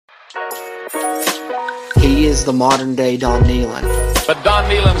He is the modern-day Don Nehlen. But Don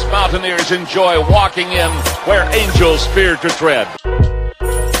Nehlen's Mountaineers enjoy walking in where angels fear to tread.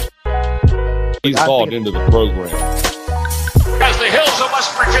 He's bought into the program. As the hills of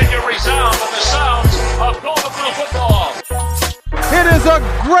West Virginia resound with the sounds of Golden Blue football. It is a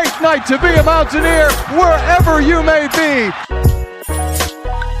great night to be a Mountaineer wherever you may be.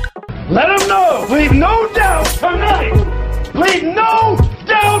 Let them know. Leave no doubt tonight. Leave no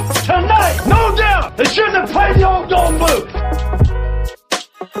doubt tonight. No doubt. They shouldn't have played the old Golden Blue.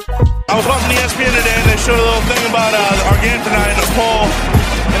 I was watching ESPN today and they showed a little thing about our game tonight in the poll.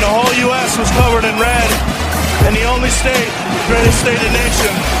 And the whole U.S. was covered in red. And the only state, the greatest state in the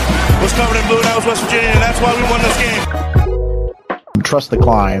nation, was covered in blue, and that was West Virginia. And that's why we won this game. Trust the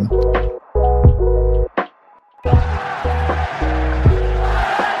climb.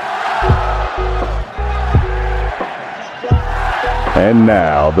 And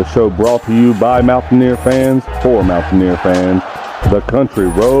now, the show brought to you by Mountaineer fans for Mountaineer fans, the Country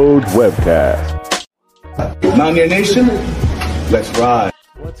Roads Webcast. Mountaineer Nation, let's ride.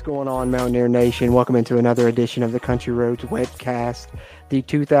 What's going on, Mountaineer Nation? Welcome into another edition of the Country Roads Webcast, the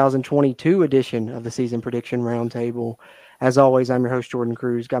 2022 edition of the Season Prediction Roundtable. As always, I'm your host, Jordan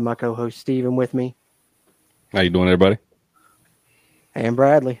Cruz. Got my co-host, Steven, with me. How you doing, everybody? And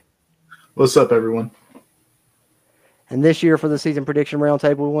Bradley. What's up, everyone? And this year for the Season Prediction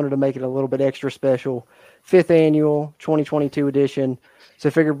Roundtable, we wanted to make it a little bit extra special. 5th annual 2022 edition. So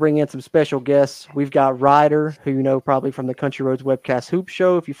I figured bring in some special guests. We've got Ryder, who you know probably from the Country Roads Webcast Hoop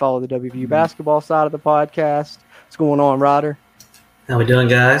Show, if you follow the WVU basketball side of the podcast. What's going on, Ryder? How we doing,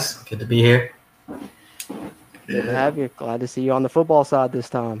 guys? Good to be here. Good to have you. Glad to see you on the football side this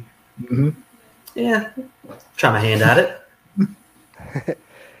time. Mm-hmm. Yeah, try my hand at it.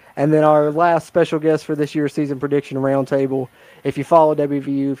 And then our last special guest for this year's Season Prediction Roundtable. If you follow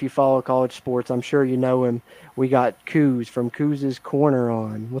WVU, if you follow college sports, I'm sure you know him. We got Coos from Coos's Corner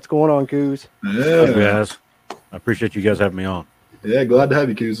on. What's going on, Coos? Yeah. Hey guys. I appreciate you guys having me on. Yeah, glad to have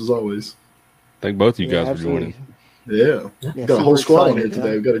you, Coos, as always. Thank both of you guys for joining. Yeah. Yeah, Got a whole squad on here excited,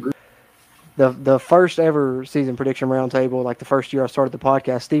 today. We've got a group. The first ever Season Prediction Roundtable, like the first year I started the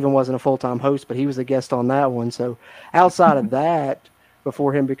podcast, Steven wasn't a full-time host, but he was a guest on that one. So outside of that,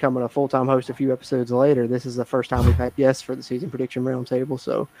 before him becoming a full-time host a few episodes later, this is the first time we've had guests for the Season Prediction Roundtable.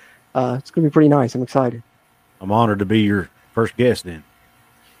 So it's going to be pretty nice. I'm excited. I'm honored to be your first guest then.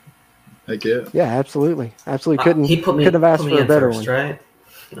 Heck yeah. Yeah, absolutely. Absolutely. Couldn't have asked for a better first, one. Right?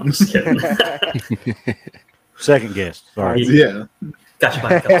 No, I'm just kidding. Second guest. Sorry. Yeah. Got you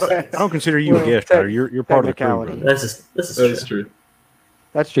by a couple seconds. I don't consider you a guest, Ryder. You're part of the crew. Technicality. Brother. This That is is true.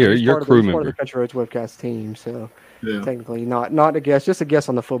 That's true. Yeah, He's you're part a crew of the, he's part of member. the Country Roads Webcast team, so Yeah. technically not a guest, just a guest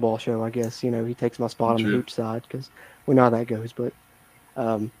on the football show, I guess. You know, he takes my spot on the True. hoop side because we know how that goes. But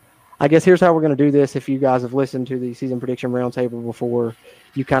I guess here's how we're going to do this. If you guys have listened to the Season Prediction Roundtable before,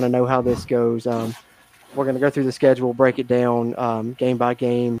 you kind of know how this goes. We're going to go through the schedule, break it down game by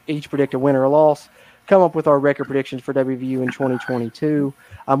game, each predict a winner or loss, come up with our record predictions for WVU in 2022.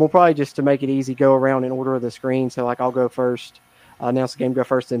 We'll probably, just to make it easy, go around in order of the screen. So, like, I'll go first, announce the game, go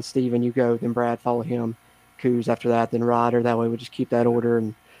first, then Steven, you go, then Brad, follow him, Coos after that, then Ryder. That way we just keep that order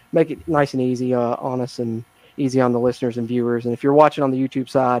and make it nice and easy on us and easy on the listeners and viewers. And if you're watching on the YouTube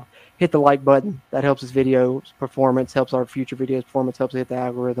side, hit the like button. That helps us video's performance, helps our future videos performance, helps hit the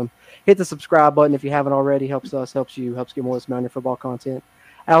algorithm. Hit the subscribe button if you haven't already. Helps us, helps you, helps get more of this Mountaineer football content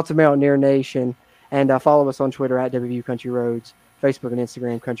out to Mountaineer Nation. And follow us on Twitter at WVU Country Roads, Facebook and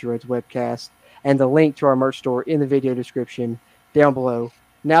Instagram, Country Roads Webcast, and the link to our merch store in the video description down below.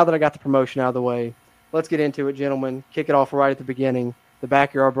 Now that I got the promotion out of the way, let's get into it, gentlemen. Kick it off right at the beginning. The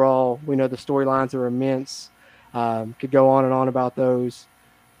Backyard Brawl, we know the storylines are immense. Could go on and on about those.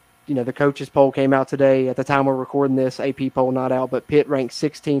 You know, the coaches poll came out today. At the time we're recording this, AP poll not out, but Pitt ranked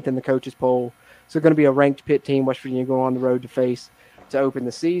 16th in the coaches poll. So going to be a ranked Pitt team, West Virginia going on the road to face to open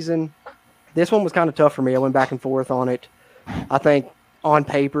the season. This one was kind of tough for me. I went back and forth on it. I think on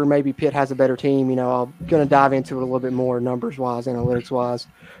paper, maybe Pitt has a better team. You know, I'm going to dive into it a little bit more numbers-wise, analytics-wise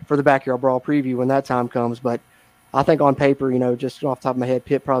for the Backyard Brawl preview when that time comes. But I think on paper, you know, just off the top of my head,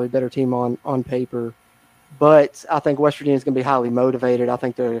 Pitt probably a better team on paper. But I think West Virginia is going to be highly motivated. I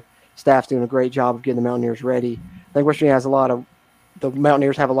think their staff's doing a great job of getting the Mountaineers ready. I think West Virginia has the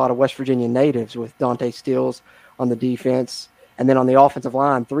Mountaineers have a lot of West Virginia natives with Dante Stills on the defense. And then on the offensive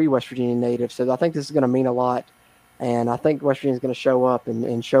line, 3 West Virginia natives. So I think this is going to mean a lot. And I think West Virginia is going to show up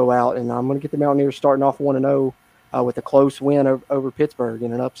and show out. And I'm going to get the Mountaineers starting off 1-0 with a close win over Pittsburgh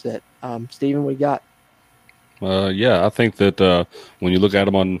in an upset. Steven, what do you got? Yeah, I think that when you look at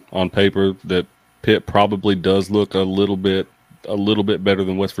them on paper, that Pitt probably does look a little bit a little bit better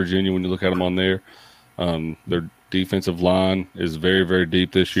than West Virginia when you look at them on there. Their defensive line is very, very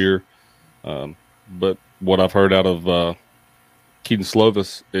deep this year. But what I've heard out of Keaton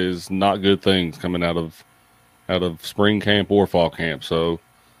Slovis is not good things coming out of spring camp or fall camp. So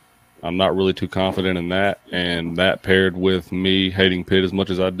I'm not really too confident in that. And that paired with me hating Pitt as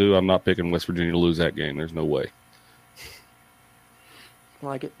much as I do, I'm not picking West Virginia to lose that game. There's no way. I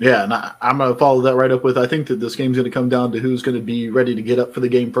like it. Yeah, and I'm going to follow that right up with, I think that this game's going to come down to who's going to be ready to get up for the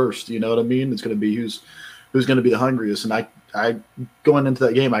game first. You know what I mean? It's going to be who's going to be the hungriest. And I going into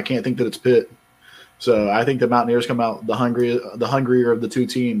that game, I can't think that it's Pitt. So I think the Mountaineers come out the hungrier of the two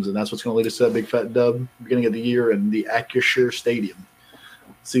teams, and that's what's going to lead us to that big fat dub beginning of the year in the Acrisure Stadium.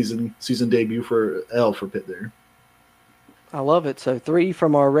 Season debut for Pitt there. I love it. So 3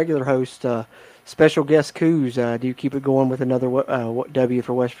 from our regular host, special guest Coos. Do you keep it going with another W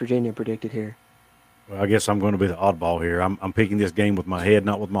for West Virginia predicted here? Well, I guess I'm going to be the oddball here. I'm picking this game with my head,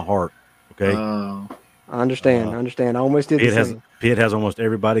 not with my heart. Okay. I understand. I almost did the same. Pitt has almost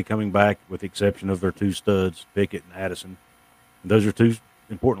everybody coming back with the exception of their 2 studs, Pickett and Addison. And those are 2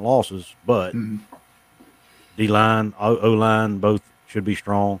 important losses, but D-line, O-line, both should be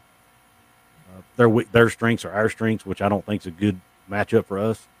strong. Their strengths are our strengths, which I don't think is a good matchup for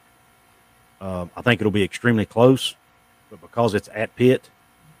us. I think it'll be extremely close, but because it's at Pitt,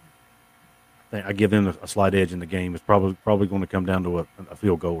 I give them a slight edge in the game. It's probably going to come down to a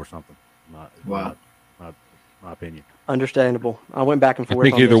field goal or something. My opinion. Understandable. I went back and forth.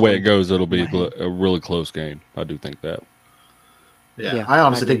 I think either way it goes, it'll be a really close game. I do think that. Yeah, I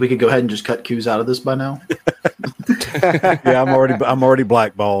honestly think we could go ahead and just cut Q's out of this by now. Yeah, I'm already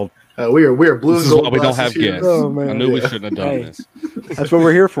blackballed. We are blue and gold. We don't have guests. Oh, man. I knew we shouldn't have done this. That's what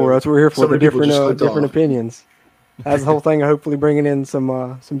we're here for. The different off. opinions. That's the whole thing. Hopefully, bringing in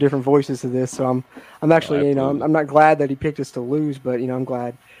some different voices to this. So I'm actually I'm not glad that he picked us to lose, but I'm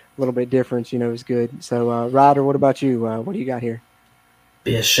glad a little bit difference is good. So Ryder, what about you? What do you got here?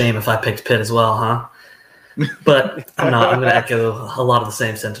 Be a shame if I picked Pitt as well, huh? But I'm not. I'm going to echo a lot of the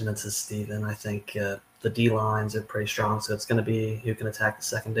same sentiments as Steven. I think the D lines are pretty strong, so it's going to be who can attack the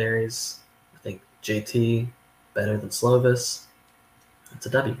secondaries. I think JT better than Slovis. It's a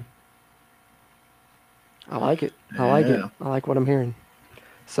W. I like it. I like what I'm hearing.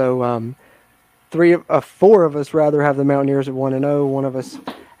 So 4 of us rather have the Mountaineers at 1-0. One of us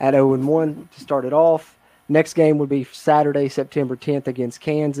at 0-1 to start it off. Next game would be Saturday, September 10th against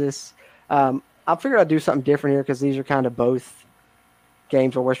Kansas. I figured I'd do something different here because these are kind of both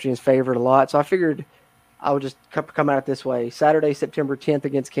games where West Virginia's favored a lot. So I figured I would just come at it this way. Saturday, September 10th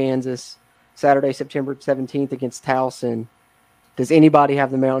against Kansas. Saturday, September 17th against Towson. Does anybody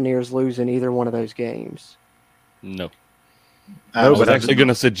have the Mountaineers losing either one of those games? No. I was actually going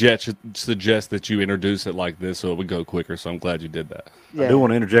to suggest that you introduce it like this so it would go quicker, so I'm glad you did that. Yeah. I do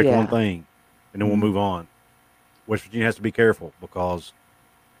want to interject one thing, and then we'll move on. West Virginia has to be careful because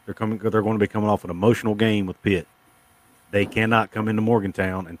they're going to be coming off an emotional game with Pitt. They cannot come into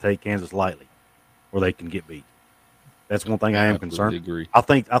Morgantown and take Kansas lightly, or they can get beat. That's one thing I am concerned. Agree. I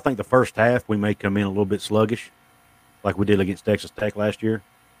think the first half we may come in a little bit sluggish, like we did against Texas Tech last year,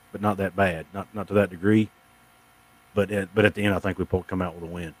 but not that bad, not to that degree. But at the end, I think we come out with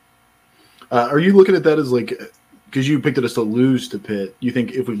a win. Are you looking at that as because you picked us to lose to Pitt? You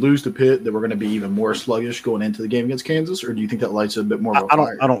think if we lose to Pitt, that we're going to be even more sluggish going into the game against Kansas, or do you think that lights a bit more?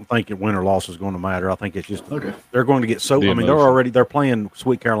 I don't think win or loss is going to matter. I think it's just they're going to get so. I mean, they're playing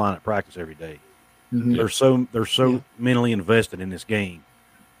Sweet Carolina at practice every day. Mm-hmm. They're so mentally invested in this game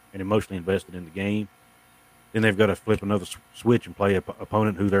and emotionally invested in the game. Then they've got to flip another switch and play an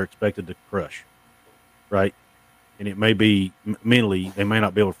opponent who they're expected to crush, right? And it may be mentally they may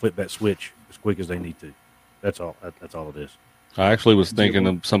not be able to flip that switch as quick as they need to. That's all. That's all it is. I actually was thinking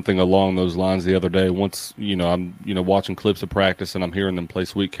of something along those lines the other day. Once I'm watching clips of practice and I'm hearing them play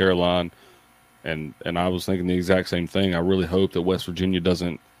Sweet Caroline, and I was thinking the exact same thing. I really hope that West Virginia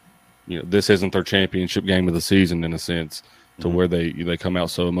doesn't. This isn't their championship game of the season in a sense, to where they come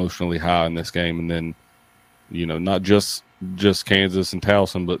out so emotionally high in this game, and then not just Kansas and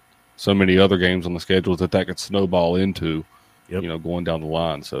Towson, but so many other games on the schedule that could snowball into, going down the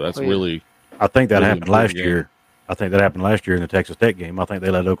line. So that's really. I think that happened last year. I think that happened last year in the Texas Tech game. I think they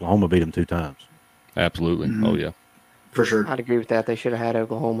let Oklahoma beat them 2 times. Absolutely. Mm-hmm. Oh, yeah. For sure. I'd agree with that. They should have had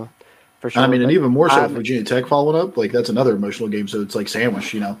Oklahoma. For sure. I mean, and even more so Virginia Tech following up. That's another emotional game. So it's like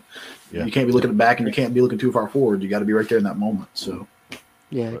sandwich, Yeah. You can't be looking back and you can't be looking too far forward. You got to be right there in that moment. So.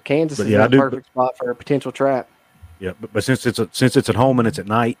 Yeah, Kansas is a perfect spot for a potential trap. Yeah, but since it's at home and it's at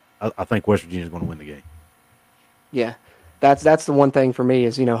night, I think West Virginia is going to win the game. Yeah, that's the one thing for me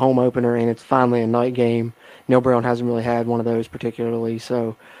is home opener and it's finally a night game. Neil Brown hasn't really had one of those particularly,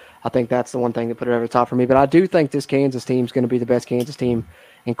 so I think that's the one thing that put it over the top for me. But I do think this Kansas team is going to be the best Kansas team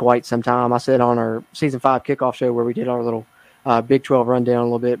in quite some time. I said on our Season 5 kickoff show where we did our little Big 12 rundown a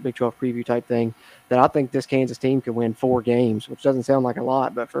little bit, Big 12 preview type thing, that I think this Kansas team could win 4 games, which doesn't sound like a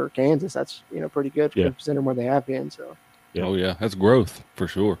lot, but for Kansas, that's pretty good considering where they have been. So, oh yeah, that's growth for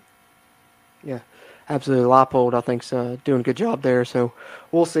sure. Yeah, absolutely. Leipold, I think, is doing a good job there. So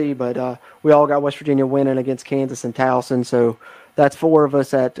we'll see. But we all got West Virginia winning against Kansas and Towson. So that's 4 of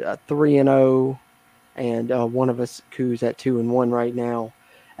us at 3-0, and one of us who's at 2-1 right now.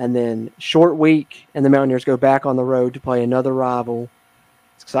 And then short week, and the Mountaineers go back on the road to play another rival.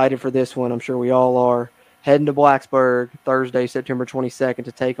 Excited for this one. I'm sure we all are. Heading to Blacksburg Thursday, September 22nd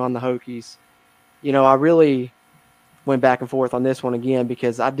to take on the Hokies. I really went back and forth on this one again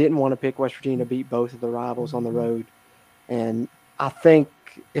because I didn't want to pick West Virginia to beat both of the rivals on the road. And I think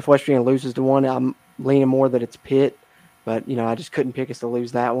if West Virginia loses to one, I'm leaning more that it's Pitt. But, I just couldn't pick us to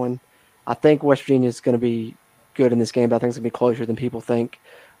lose that one. I think West Virginia is going to be good in this game, but I think it's going to be closer than people think.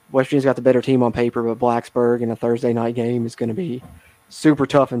 West Virginia's got the better team on paper, but Blacksburg in a Thursday night game is going to be super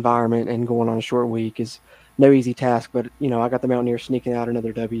tough environment, and going on a short week is no easy task. But, I got the Mountaineers sneaking out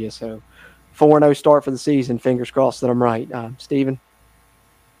another W. So 4-0 start for the season. Fingers crossed that I'm right. Steven?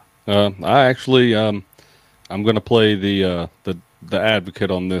 I actually, I'm going to play the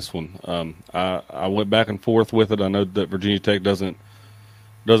advocate on this one. I went back and forth with it. I know that Virginia Tech doesn't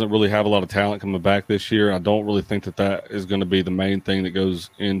really have a lot of talent coming back this year. I don't really think that is going to be the main thing that goes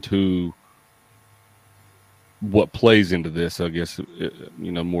into what plays into this, I guess,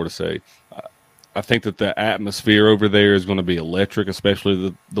 more to say. I think that the atmosphere over there is going to be electric,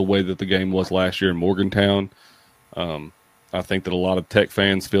 especially the way that the game was last year in Morgantown. I think that a lot of Tech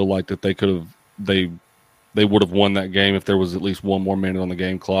fans feel like that they would have won that game if there was at least one more minute on the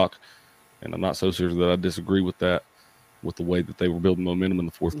game clock. And I'm not so sure that I disagree with that, with the way that they were building momentum in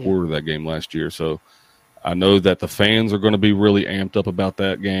the fourth quarter of that game last year. So I know that the fans are going to be really amped up about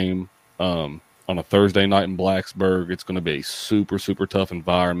that game. On a Thursday night in Blacksburg, it's going to be a super, super tough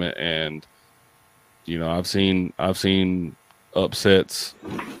environment. And, I've seen upsets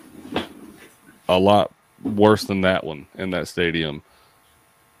a lot worse than that one in that stadium,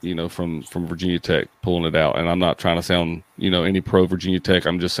 from Virginia Tech pulling it out. And I'm not trying to sound, any pro Virginia Tech.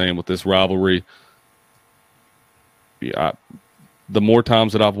 I'm just saying with this rivalry, the more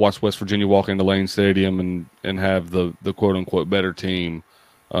times that I've watched West Virginia walk into Lane Stadium and have the quote unquote better team,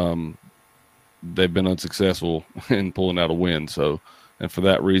 they've been unsuccessful in pulling out a win. So, and for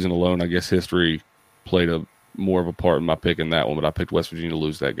that reason alone, I guess history played more of a part in my pick in that one, but I picked West Virginia to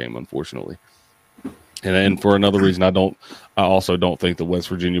lose that game, unfortunately. And for another reason, I also don't think that West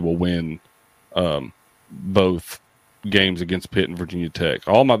Virginia will win both games against Pitt and Virginia Tech.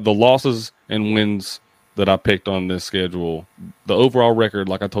 The losses and wins that I picked on this schedule, the overall record,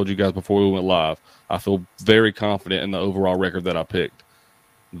 like I told you guys before we went live, I feel very confident in the overall record that I picked.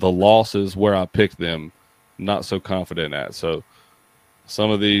 The losses where I picked them, not so confident at. So some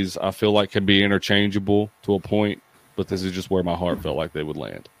of these I feel like can be interchangeable to a point, but this is just where my heart felt like they would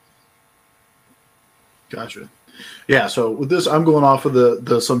land. Gotcha. Yeah, so with this, I'm going off of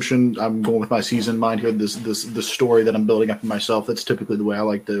the assumption. I'm going with my season mind here. This story that I'm building up for myself. That's typically the way I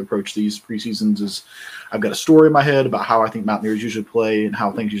like to approach these preseasons. Is I've got a story in my head about how I think Mountaineers usually play and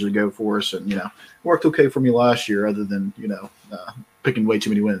how things usually go for us. And it worked okay for me last year, other than picking way too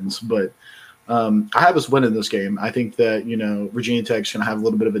many wins. But I have us winning this game. I think that Virginia Tech's going to have a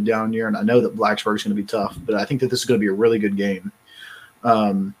little bit of a down year, and I know that Blacksburg's going to be tough. But I think that this is going to be a really good game.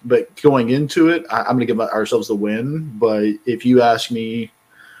 But going into it, I'm going to give ourselves the win. But if you ask me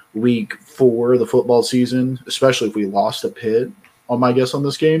week 4 of the football season, especially if we lost at Pitt, on my guess on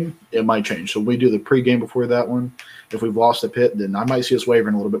this game, it might change. So we do the pregame before that one. If we've lost at Pitt, then I might see us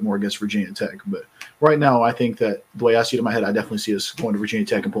wavering a little bit more against Virginia Tech. But right now, I think that the way I see it in my head, I definitely see us going to Virginia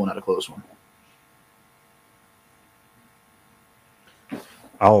Tech and pulling out a close one.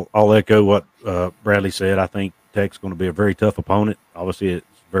 I'll echo what Bradley said. I think Tech's going to be a very tough opponent. Obviously, it's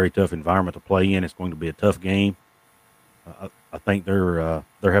a very tough environment to play in. It's going to be a tough game. I think they're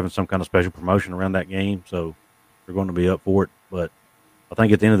having some kind of special promotion around that game, so they're going to be up for it. But I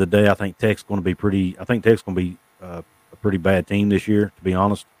think at the end of the day, I think Tech's going to be a pretty bad team this year, to be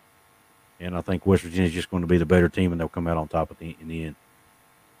honest. And I think West Virginia's just going to be the better team, and they'll come out on top in the end.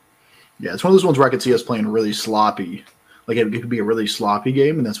 Yeah, it's one of those ones where I could see us playing really sloppy. Like it could be a really sloppy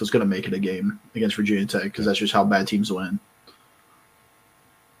game, and that's what's going to make it a game against Virginia Tech, because that's just how bad teams win.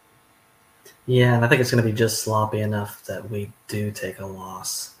 Yeah, and I think it's going to be just sloppy enough that we do take a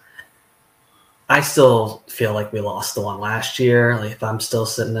loss. I still feel like we lost the one last year. Like if I'm still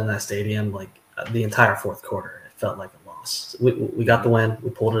sitting in that stadium, like the entire fourth quarter, it felt like a loss. We got the win. We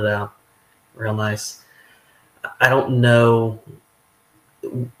pulled it out. Real nice. I don't know.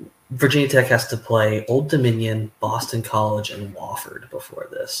 Virginia Tech has to play Old Dominion, Boston College, and Wofford before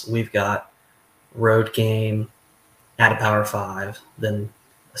this. We've got road game at a Power 5, then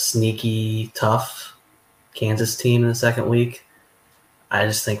a sneaky, tough Kansas team in the second week. I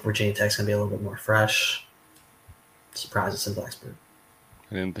just think Virginia Tech's going to be a little bit more fresh. Surprise us in Blacksburg.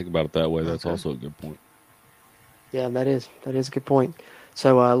 I didn't think about it that way. That's also a good point. Yeah, that is a good point.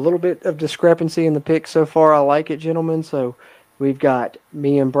 So a little bit of discrepancy in the picks so far. I like it, gentlemen. So we've got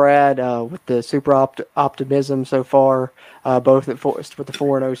me and Brad with the super optimism so far, both with the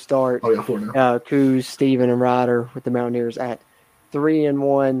 4-0 start. Oh, yeah, 4-0. Coos, Steven, and Ryder with the Mountaineers at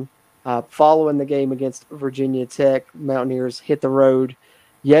 3-1. Following the game against Virginia Tech, Mountaineers hit the road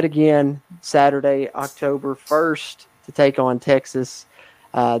yet again Saturday, October 1st to take on Texas.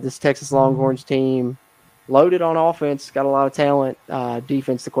 This Texas Longhorns team, loaded on offense, got a lot of talent.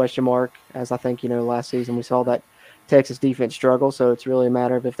 Defense, the question mark, as I think, last season we saw that Texas defense struggle. So it's really a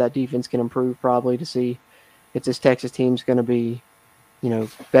matter of if that defense can improve, probably, to see if this Texas team's going to be,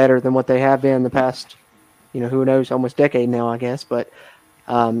 better than what they have been in the past, who knows, almost decade now, I guess. But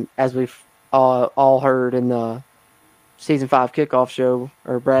as we've all heard in the Season 5 kickoff show,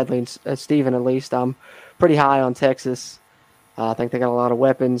 or Bradley and Steven at least, I'm pretty high on Texas. I think they got a lot of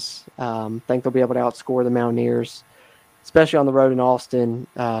weapons. Think they'll be able to outscore the Mountaineers, especially on the road in Austin.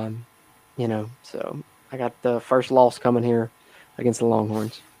 So I got the first loss coming here against the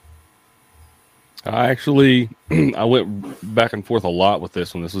Longhorns. I went back and forth a lot with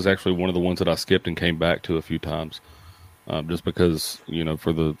this one. This was actually one of the ones that I skipped and came back to a few times, just because,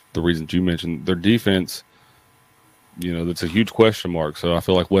 for the reasons you mentioned. Their defense, that's a huge question mark. So I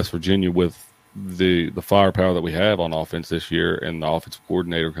feel like West Virginia, with the firepower that we have on offense this year and the offensive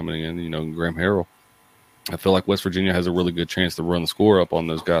coordinator coming in, Graham Harrell, I feel like West Virginia has a really good chance to run the score up on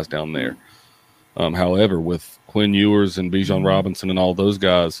those guys down there. However, with Quinn Ewers and Bijan Robinson and all those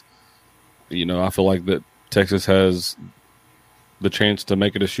guys, I feel like that Texas has the chance to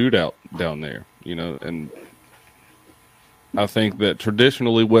make it a shootout down there, and I think that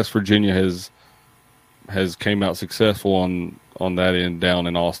traditionally West Virginia has came out successful on that end down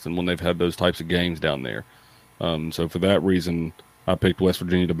in Austin when they've had those types of games down there. So for that reason, I picked West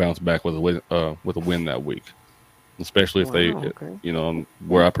Virginia to bounce back with a win that week, especially if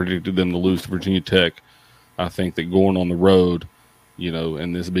where I predicted them to lose to Virginia Tech. I think that going on the road,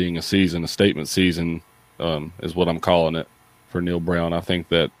 and this being a statement season, is what I'm calling it for Neil Brown. I think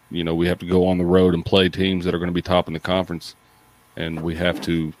that, we have to go on the road and play teams that are going to be top in the conference, and we have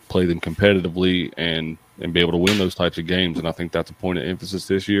to play them competitively and be able to win those types of games. And I think that's a point of emphasis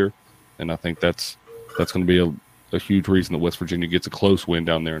this year. And I think that's going to be a huge reason that West Virginia gets a close win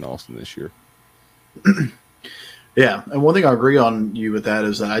down there in Austin this year. Yeah, and one thing I agree on you with that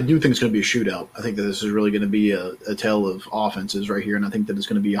is that I do think it's going to be a shootout. I think that this is really going to be a tale of offenses right here, and I think that it's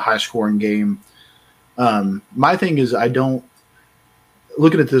going to be a high-scoring game. My thing is,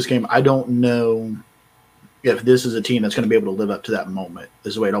 looking at this game, I don't know if this is a team that's going to be able to live up to that moment,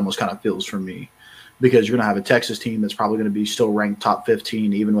 is the way it almost kind of feels for me. Because you're going to have a Texas team that's probably going to be still ranked top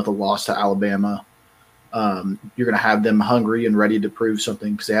 15, even with a loss to Alabama. You're going to have them hungry and ready to prove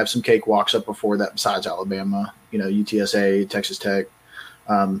something because they have some cakewalks up before that besides Alabama, UTSA, Texas Tech,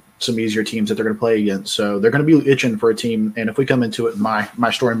 some easier teams that they're going to play against. So they're going to be itching for a team. And if we come into it, my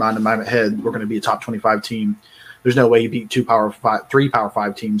story in mind in my head, we're going to be a top 25 team. There's no way you beat three Power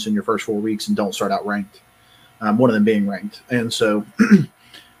 5 teams in your first 4 weeks and don't start out ranked. One of them being ranked. And so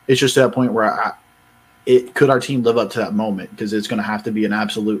it's just to that point where could our team live up to that moment? Because it's going to have to be an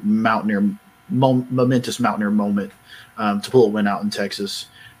absolute momentous Mountaineer moment to pull a win out in Texas.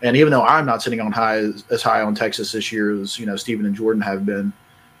 And even though I'm not sitting on as high on Texas this year as Stephen and Jordan have been,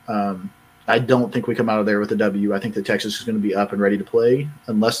 I don't think we come out of there with a W. I think that Texas is going to be up and ready to play,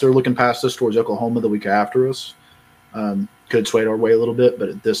 unless they're looking past us towards Oklahoma the week after us. Could sway our way a little bit, but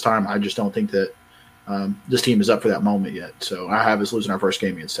at this time, I just don't think that this team is up for that moment yet. So I have us losing our first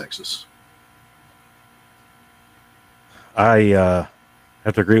game against Texas. I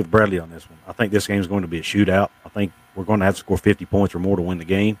have to agree with Bradley on this one. I think this game is going to be a shootout. I think we're going to have to score 50 points or more to win the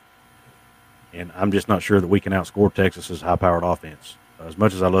game. And I'm just not sure that we can outscore Texas's high-powered offense. As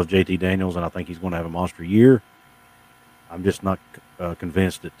much as I love JT Daniels and I think he's going to have a monster year, I'm just not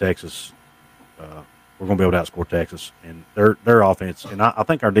convinced that Texas we're going to be able to outscore Texas. And their offense, and I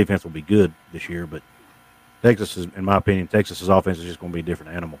think our defense will be good this year, but Texas is, in my opinion, Texas's offense is just going to be a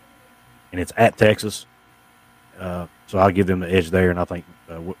different animal. And it's at Texas. So I'll give them the edge there, and I think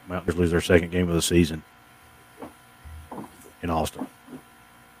Mountaineers lose their second game of the season in Austin.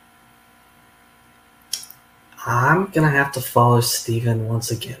 I'm going to have to follow Steven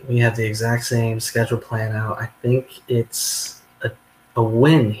once again. We have the exact same schedule plan out. I think it's a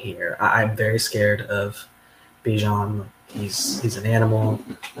win here. I'm very scared of Bijan. He's an animal.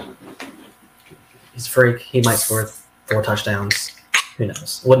 He's a freak. He might score 4 touchdowns. Who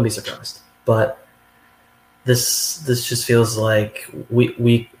knows? Wouldn't be surprised. But this just feels like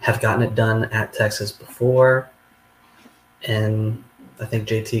we have gotten it done at Texas before, and I think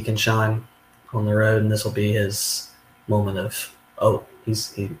JT can shine on the road, and this will be his moment of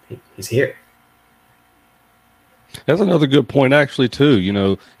he's here. That's another good point, actually, too. You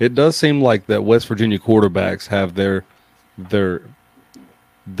know, it does seem like that West Virginia quarterbacks have their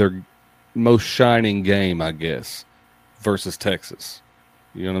most shining game, I guess, versus Texas.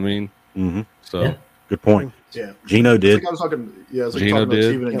 You know what I mean? Mm-hmm. So, yeah. Good point. Yeah, Gino did. I was talking about Gino did.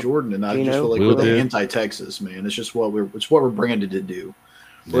 Steven and Jordan, and I just feel like Will we're did. anti-Texas, man. It's just what we're branded to do.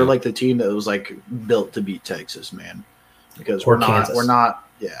 We're like the team that was like built to beat Texas, man. Because we're not.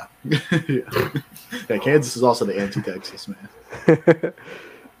 Yeah. Yeah. Kansas is also the anti-Texas, man.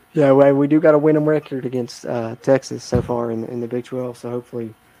 Yeah, well, we do got a winning record against Texas so far in the Big 12, so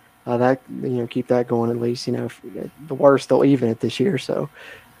hopefully that keep that going at least. If the worst, they'll even it this year. So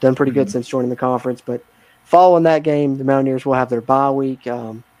done pretty good since joining the conference. But following that game, the Mountaineers will have their bye week.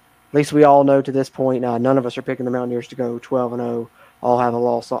 At least we all know to this point, none of us are picking the Mountaineers to go 12-0. All have a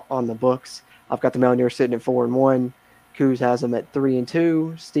loss on the books. I've got the Mountaineers sitting at 4-1. Coos has them at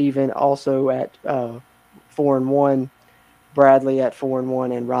 3-2. Steven also at 4-1. Bradley at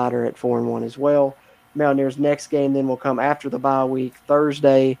 4-1, and Ryder at 4-1 as well. Mountaineers' next game then will come after the bye week,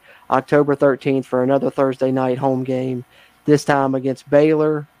 Thursday, October 13th, for another Thursday night home game. This time against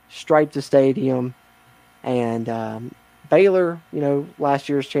Baylor, Stripe the Stadium, and Baylor, last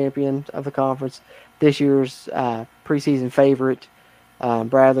year's champion of the conference, this year's preseason favorite.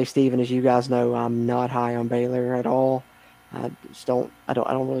 Bradley, Steven, as you guys know, I'm not high on Baylor at all. I don't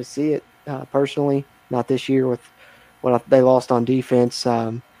really see it personally. Not this year with what they lost on defense,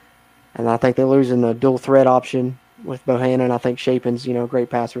 and I think they're losing the dual threat option with Bohannon. I think Shapen's a great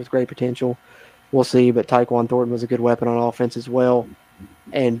passer with great potential. We'll see, but Tyquan Thornton was a good weapon on offense as well.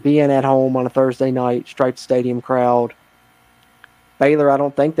 And being at home on a Thursday night, striped stadium crowd. Baylor, I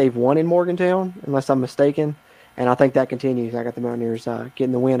don't think they've won in Morgantown, unless I'm mistaken. And I think that continues. I got the Mountaineers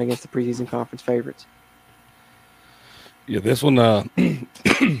getting the win against the preseason conference favorites. Yeah, this one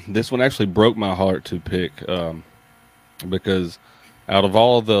this one actually broke my heart to pick because out of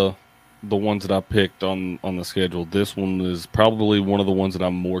all of the ones that I picked on the schedule, this one is probably one of the ones that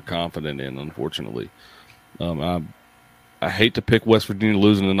I'm more confident in, unfortunately. I hate to pick West Virginia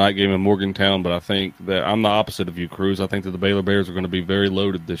losing the night game in Morgantown, but I think that I'm the opposite of you, Cruz. I think that the Baylor Bears are going to be very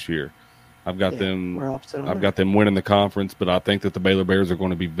loaded this year. I've got them winning the conference, but I think that the Baylor Bears are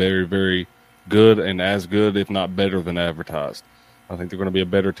going to be very, very good, and as good, if not better than advertised. I think they're going to be a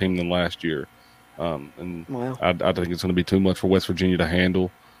better team than last year. I think it's going to be too much for West Virginia to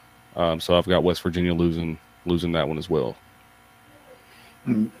handle. So I've got West Virginia losing that one as well.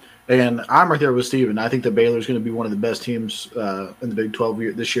 And I'm right there with Steven. I think that Baylor's going to be one of the best teams in the Big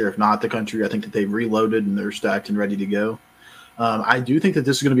 12 this year, if not the country. I think that they've reloaded and they're stacked and ready to go. I do think that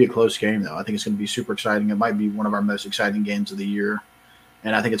this is going to be a close game, though. I think it's going to be super exciting. It might be one of our most exciting games of the year.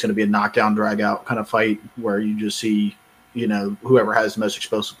 And I think it's going to be a knockdown, drag-out kind of fight where you just see, whoever has the most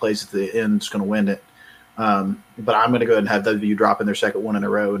explosive plays at the end is going to win it. But I'm going to go ahead and have WVU dropping their second one in a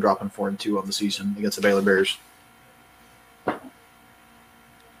row and dropping 4-2 on the season against the Baylor Bears.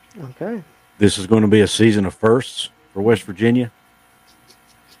 Okay. This is going to be a season of firsts for West Virginia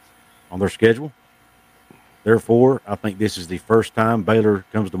on their schedule. Therefore, I think this is the first time Baylor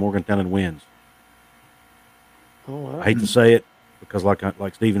comes to Morgantown and wins. Oh, wow. I hate to say it because,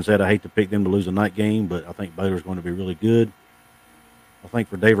 like Steven said, I hate to pick them to lose a night game, but I think Baylor's going to be really good. I think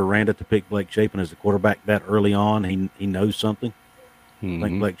for Dave Aranda to pick Blake Shapen as the quarterback that early on, he knows something. I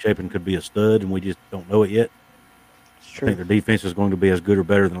think Blake Shapen could be a stud, and we just don't know it yet. I think their defense is going to be as good or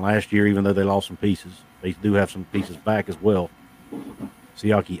better than last year, even though they lost some pieces. They do have some pieces back as well.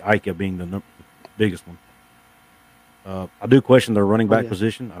 Siaki Ika being the biggest one. I do question their running back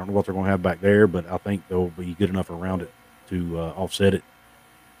position. I don't know what they're going to have back there, but I think they'll be good enough around it to offset it.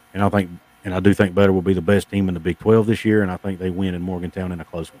 And I do think Baylor will be the best team in the Big 12 this year, and I think they win in Morgantown in a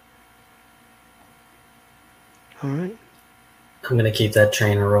close one. All right. I'm going to keep that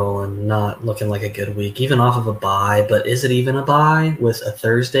train rolling, not looking like a good week, even off of a bye. But is it even a bye with a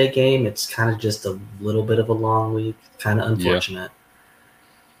Thursday game? It's kind of just a little bit of a long week, kind of unfortunate. Yeah.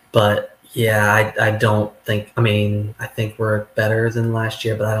 But, yeah, I don't think – I think we're better than last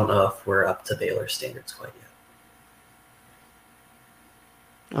year, but I don't know if we're up to Baylor standards quite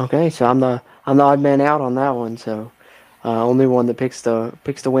Okay, so I'm the odd man out on that one. So only one that picks the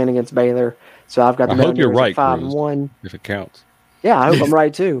win against Baylor. So I've got the I hope you're Mountaineers right, at 5 Cruz, and 1. if it counts. Yeah, I hope I'm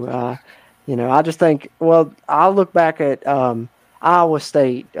right too. I just think. Well, I look back at Iowa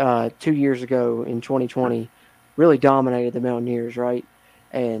State 2 years ago in 2020, really dominated the Mountaineers, right?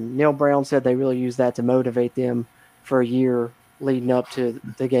 And Neil Brown said they really used that to motivate them for a year leading up to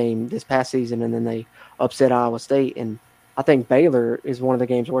the game this past season, and then they upset Iowa State. And I think Baylor is one of the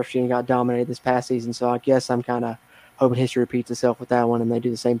games where West Virginia got dominated this past season. So I guess I'm kind of hoping history repeats itself with that one, and they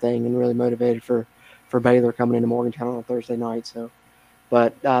do the same thing and really motivated for Baylor coming into Morgantown on a Thursday night. So.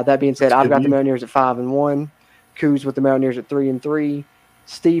 But that being said, I've got the Mountaineers at 5 and 1, Coos with the Mountaineers at 3 and 3,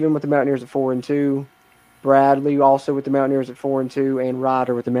 Steven with the Mountaineers at 4 and 2, Bradley also with the Mountaineers at 4 and 2, and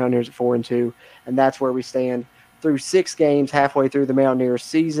Ryder with the Mountaineers at 4 and 2, and that's where we stand through 6 games halfway through the Mountaineers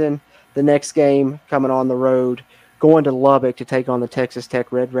season. The next game coming on the road, going to Lubbock to take on the Texas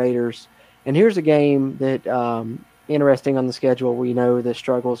Tech Red Raiders, and here's a game that interesting on the schedule. We know the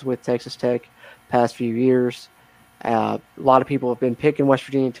struggles with Texas Tech past few years. A lot of people have been picking West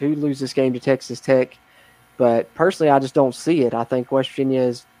Virginia to lose this game to Texas Tech, but personally, I just don't see it. I think West Virginia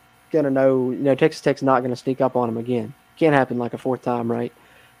is going to know, Texas Tech's not going to sneak up on them again. Can't happen like a fourth time, right?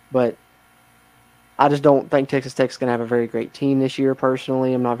 But I just don't think Texas Tech's going to have a very great team this year,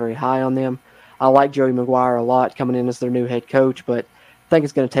 personally. I'm not very high on them. I like Joey McGuire a lot coming in as their new head coach, but I think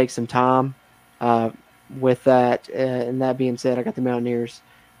it's going to take some time with that. And that being said, I got the Mountaineers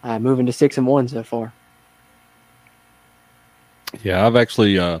moving to 6 and 1 so far. Yeah, I've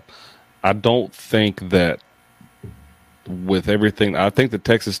actually, I don't think that with everything, I think that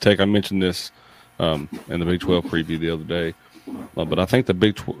Texas Tech, I mentioned this in the Big 12 preview the other day, but I think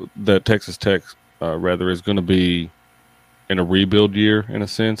that Texas Tech rather is going to be in a rebuild year in a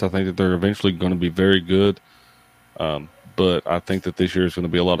sense. I think that they're eventually going to be very good, but I think that this year is going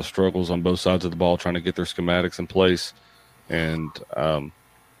to be a lot of struggles on both sides of the ball trying to get their schematics in place, and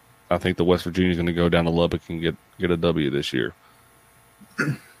I think that West Virginia is going to go down to Lubbock and get a W this year.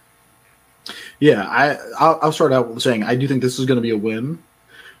 Yeah, I'll start out with saying I do think this is going to be a win,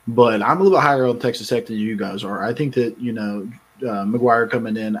 but I'm a little bit higher on Texas Tech than you guys are. I think that McGuire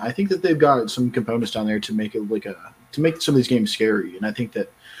coming in, I think that they've got some components down there to make it to make some of these games scary, and I think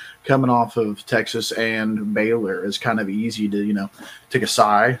that coming off of Texas and Baylor is kind of easy to take a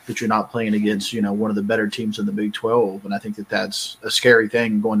sigh that you're not playing against one of the better teams in the Big 12, and I think that that's a scary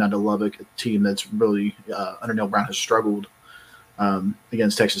thing going down to Lubbock, a team that's really under Neil Brown has struggled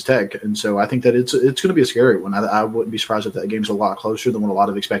against Texas Tech. And so I think that it's going to be a scary one. I wouldn't be surprised if that game's a lot closer than what a lot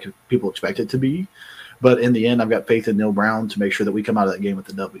of people expect it to be. But in the end, I've got faith in Neil Brown to make sure that we come out of that game with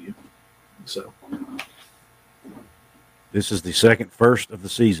the W. So this is the first of the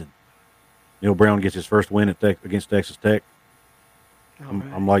season. Neil Brown gets his first win against Texas Tech.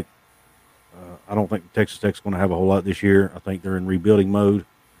 I'm like, I don't think Texas Tech's going to have a whole lot this year. I think they're in rebuilding mode.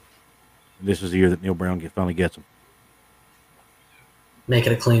 This is the year that Neil Brown finally gets them. Make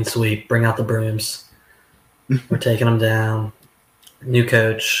it a clean sweep. Bring out the brooms. We're taking them down. New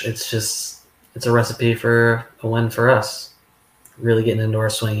coach. It's a recipe for a win for us. Really getting into our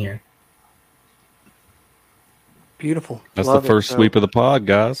swing here. Beautiful. That's the first sweep of the pod,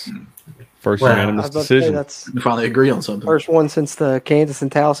 guys. First unanimous decision. We finally agree on something. First one since the Kansas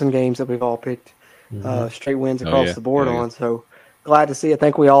and Towson games that we've all picked. Straight wins across the board on. So glad to see. I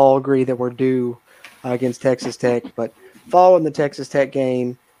think we all agree that we're due against Texas Tech, but following the Texas Tech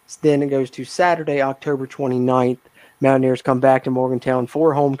game, then it goes to Saturday, October 29th. Mountaineers come back to Morgantown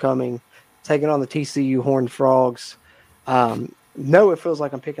for homecoming, taking on the TCU Horned Frogs. It feels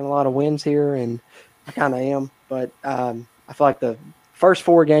like I'm picking a lot of wins here, and I kind of am. But I feel like the first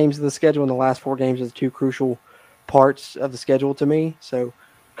 4 games of the schedule and the last 4 games are the 2 crucial parts of the schedule to me. So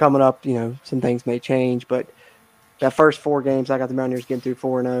coming up, some things may change. But that first 4 games, I got the Mountaineers getting through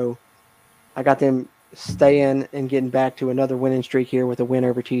 4-0. I got them staying and getting back to another winning streak here with a win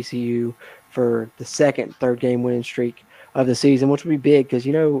over TCU for the third game winning streak of the season, which would be big because,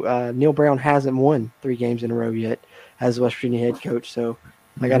 Neil Brown hasn't won 3 games in a row yet as West Virginia head coach. So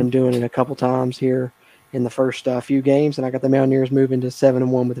I got him doing it a couple times here in the first few games, and I got the Mountaineers moving to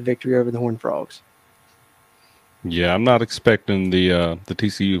 7-1 with a victory over the Horned Frogs. Yeah, I'm not expecting the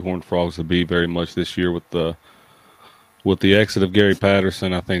TCU Horned Frogs to be very much this year with the exit of Gary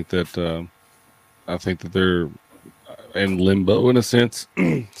Patterson. I think that they're in limbo in a sense.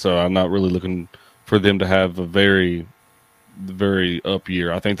 So I'm not really looking for them to have a very, very up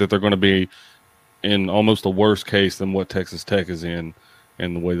year. I think that they're going to be in almost a worse case than what Texas Tech is in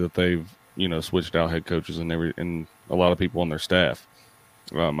the way that they've, switched out head coaches and a lot of people on their staff.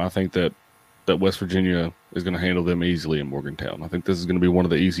 I think that that West Virginia is going to handle them easily in Morgantown. I think this is going to be one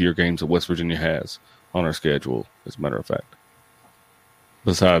of the easier games that West Virginia has on our schedule, as a matter of fact.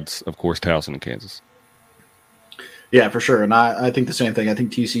 Besides, of course, Towson and Kansas. Yeah, for sure. And I think the same thing. I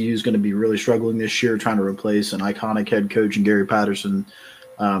think TCU is going to be really struggling this year trying to replace an iconic head coach in Gary Patterson.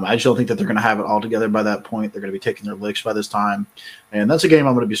 I just don't think that they're going to have it all together by that point. They're going to be taking their licks by this time. And that's a game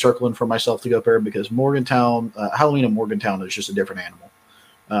I'm going to be circling for myself to go up there because Morgantown, Halloween in Morgantown is just a different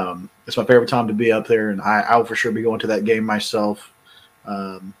animal. It's my favorite time to be up there, and I'll for sure be going to that game myself.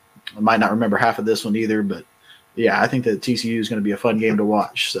 I might not remember half of this one either, but yeah, I think that TCU is going to be a fun game to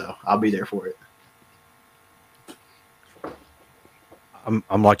watch, so I'll be there for it.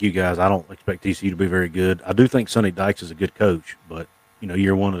 I'm like you guys. I don't expect TCU to be very good. I do think Sonny Dykes is a good coach, but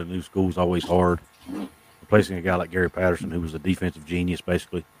year one of the new school is always hard. Replacing a guy like Gary Patterson, who was a defensive genius,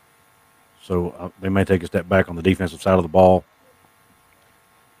 basically. So they may take a step back on the defensive side of the ball.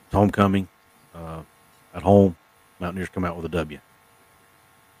 It's homecoming. At home, Mountaineers come out with a W.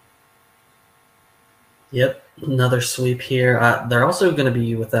 Yep, another sweep here. They're also going to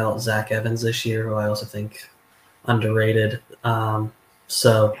be without Zach Evans this year, who I also think underrated.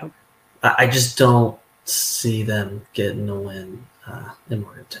 So I just don't see them getting a win in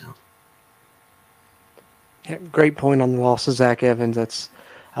Morgantown. Yeah, great point on the loss of Zach Evans. That's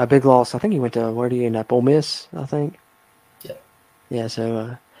a big loss. I think he went to where did he end up? Ole Miss, I think. Yeah.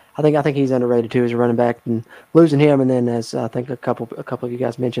 So I think he's underrated too as a running back, and losing him, and then as I think a couple of you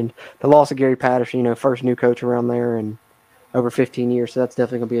guys mentioned, the loss of Gary Patterson. First new coach around there and over 15 years. So that's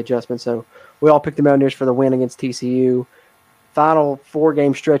definitely going to be an adjustment. So we all picked the Mountaineers for the win against TCU. Final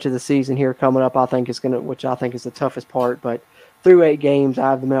 4-game stretch of the season here coming up, which I think is the toughest part. But through 8 games, I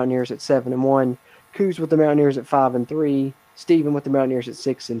have the Mountaineers at 7-1. Coos with the Mountaineers at 5-3. Steven with the Mountaineers at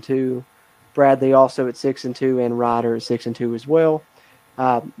 6-2. Bradley also at 6-2, and Ryder at 6-2 as well.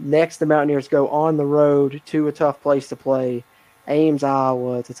 Next, the Mountaineers go on the road to a tough place to play, Ames,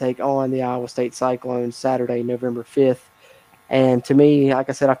 Iowa, to take on the Iowa State Cyclones Saturday, November 5th. And to me, like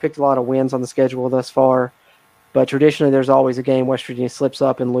I said, I've picked a lot of wins on the schedule thus far. But traditionally, there's always a game West Virginia slips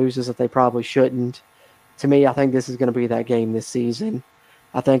up and loses that they probably shouldn't. To me, I think this is going to be that game this season.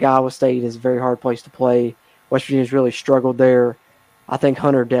 I think Iowa State is a very hard place to play. West Virginia's really struggled there. I think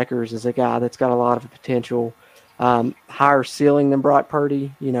Hunter Deckers is a guy that's got a lot of potential. Higher ceiling than Brock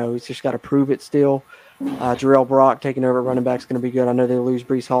Purdy. He's just got to prove it still. Jarrell Brock taking over at running back is going to be good. I know they lose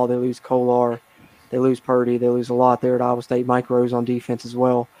Brees Hall. They lose Kolar. They lose Purdy. They lose a lot there at Iowa State. Mike Rose on defense as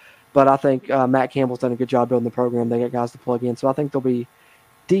well. But I think Matt Campbell's done a good job building the program. They got guys to plug in. So I think they'll be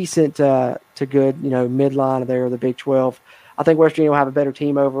decent to good, midline there of the Big 12. I think West Virginia will have a better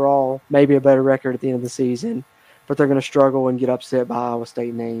team overall, maybe a better record at the end of the season. But they're going to struggle and get upset by Iowa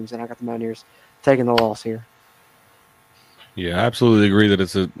State names. And I got the Mountaineers taking the loss here. Yeah, I absolutely agree that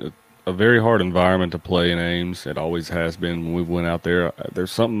it's a very hard environment to play in Ames. It always has been when we went out there.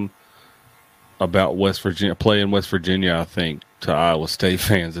 There's something about West Virginia, playing West Virginia, I think, to Iowa State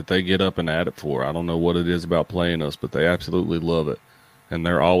fans that they get up and at it for. I don't know what it is about playing us, but they absolutely love it. And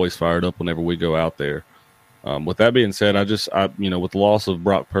they're always fired up whenever we go out there. With that being said, with the loss of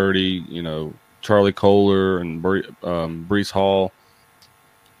Brock Purdy, Charlie Kolar and Brees Hall,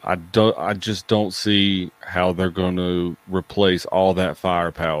 I just don't see how they're going to replace all that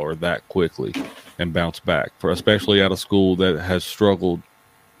firepower that quickly and bounce back, especially out of school that has struggled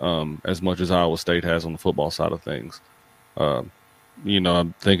as much as Iowa State has on the football side of things. I'm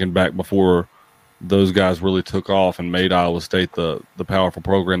thinking back before those guys really took off and made Iowa State the powerful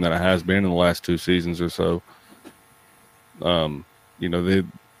program that it has been in the last 2 seasons or so.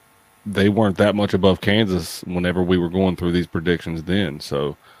 They weren't that much above Kansas whenever we were going through these predictions then.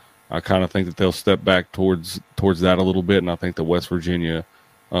 So I kind of think that they'll step back towards that a little bit, and I think that West Virginia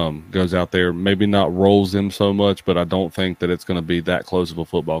goes out there, maybe not rolls them so much, but I don't think that it's going to be that close of a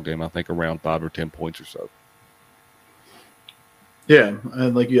football game. I think around 5 or 10 points or so. Yeah,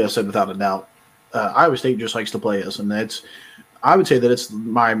 and like you guys said, without a doubt, Iowa State just likes to play us, and I would say that it's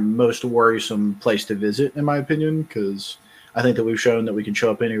my most worrisome place to visit, in my opinion, because I think that we've shown that we can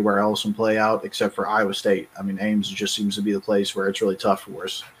show up anywhere else and play out except for Iowa State. I mean, Ames just seems to be the place where it's really tough for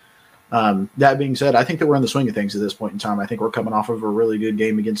us. That being said, I think that we're in the swing of things at this point in time. I think we're coming off of a really good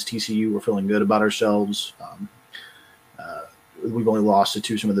game against TCU. We're feeling good about ourselves. We've only lost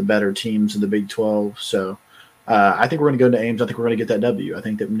to some of the better teams in the Big 12. So I think we're going to go into Ames. I think we're going to get that W. I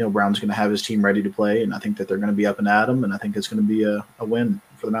think that Neil Brown's going to have his team ready to play, and I think that they're going to be up and at 'em, and I think it's going to be a win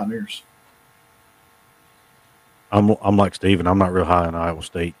for the Mountaineers. I'm like Steven. I'm not real high on Iowa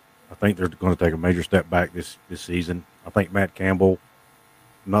State. I think they're going to take a major step back this season. I think Matt Campbell,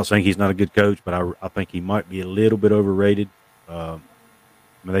 I'm not saying he's not a good coach, but I think he might be a little bit overrated.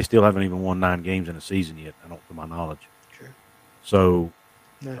 I mean, they still haven't even won 9 games in a season yet, to my knowledge. True. So,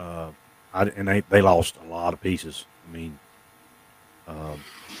 No. they lost a lot of pieces. I mean,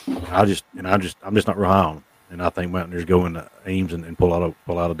 I'm just not real high on them. And I think Mountaineers go into Ames and pull out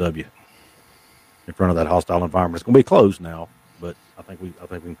a W in front of that hostile environment. It's going to be close now, but I think we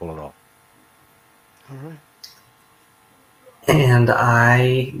can pull it off. All right. And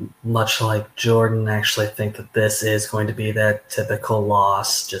I, much like Jordan, actually think that this is going to be that typical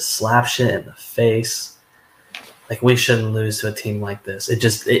loss. Just slap shit in the face. Like, we shouldn't lose to a team like this.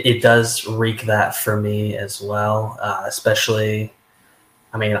 It does reek that for me as well, especially,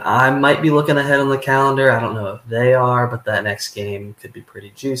 I mean, I might be looking ahead on the calendar. I don't know if they are, but that next game could be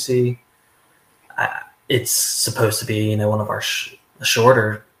pretty juicy. It's supposed to be, one of our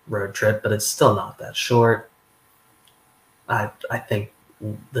shorter road trip, but it's still not that short. I think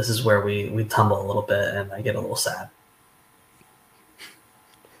this is where we tumble a little bit, and I get a little sad.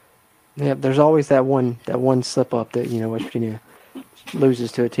 Yeah, there's always that one slip up that West Virginia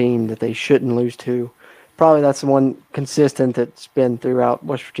loses to a team that they shouldn't lose to. Probably that's the one consistent that's been throughout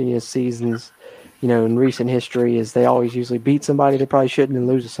West Virginia's seasons. In recent history, is they always usually beat somebody they probably shouldn't and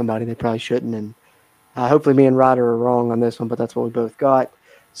lose to somebody they probably shouldn't. And hopefully, me and Ryder are wrong on this one, but that's what we both got.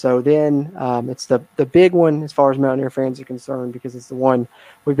 So then it's the big one as far as Mountaineer fans are concerned, because it's the one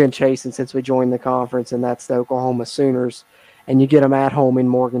we've been chasing since we joined the conference, and that's the Oklahoma Sooners. And you get them at home in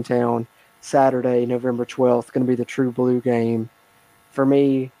Morgantown Saturday, November 12th. Going to be the true blue game. For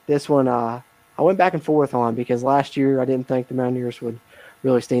me, this one I went back and forth on, because last year I didn't think the Mountaineers would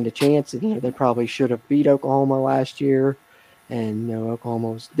really stand a chance. And, they probably should have beat Oklahoma last year. And,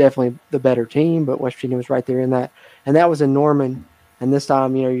 Oklahoma was definitely the better team, but West Virginia was right there in that. And that was in Norman. And this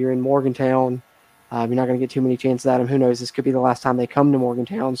time, you're in Morgantown. You're not going to get too many chances at them. Who knows? This could be the last time they come to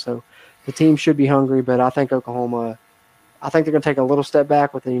Morgantown. So the team should be hungry, but I think Oklahoma, they're going to take a little step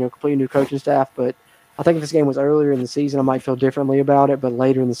back with the, completely new coaching staff. But I think if this game was earlier in the season, I might feel differently about it. But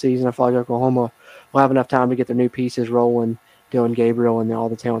later in the season, I feel like Oklahoma will have enough time to get their new pieces rolling. Dylan Gabriel and all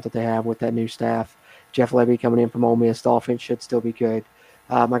the talent that they have with that new staff. Jeff Levy coming in from Ole Miss. The offense should still be good.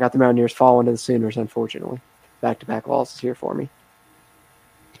 I got the Mountaineers falling to the Sooners, unfortunately. Back-to-back losses here for me.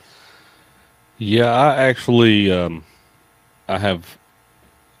 Yeah, I actually I have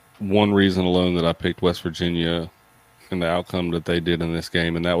one reason alone that I picked West Virginia and the outcome that they did in this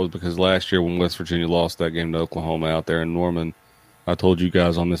game, and that was because last year when West Virginia lost that game to Oklahoma out there in Norman, I told you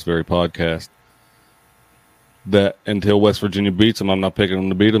guys on this very podcast that until West Virginia beats them, I'm not picking them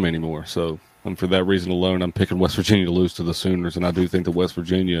to beat them anymore. So, and for that reason alone, I'm picking West Virginia to lose to the Sooners, and I do think that West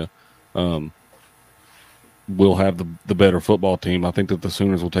Virginia will have the better football team. I think that the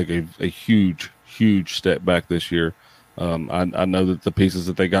Sooners will take a huge step back this year. I know that the pieces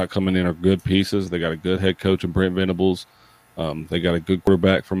that they got coming in are good pieces. They got a good head coach in Brent Venables. They got a good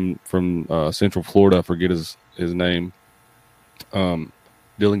quarterback from Central Florida. I forget his name. Dylan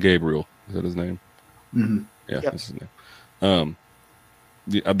Gabriel, is that his name? Mm-hmm. Yeah, that's his name.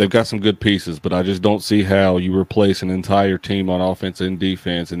 They've got some good pieces, but I just don't see how you replace an entire team on offense and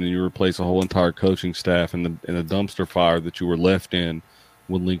defense, and then you replace a whole entire coaching staff in the dumpster fire that you were left in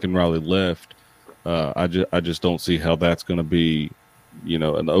when Lincoln Riley left. I just don't see how that's going to be,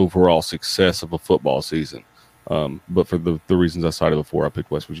 an overall success of a football season. But for the reasons I cited before, I picked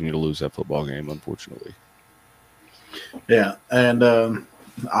West Virginia to lose that football game, unfortunately. Yeah, and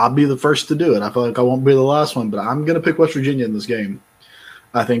I'll be the first to do it. I feel like I won't be the last one, but I'm going to pick West Virginia in this game.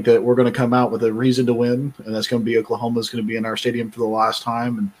 I think that we're going to come out with a reason to win, and that's going to be Oklahoma's going to be in our stadium for the last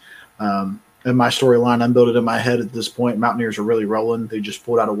time. And in my storyline, I'm building in my head at this point. Mountaineers are really rolling. They just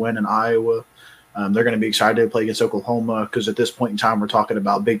pulled out a win in Iowa. They're going to be excited to play against Oklahoma because at this point in time, we're talking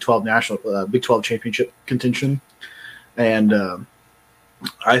about Big 12 Big 12 championship contention. And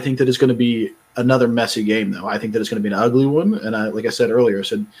I think that it's going to be another messy game, though. I think that it's going to be an ugly one. And like I said earlier, I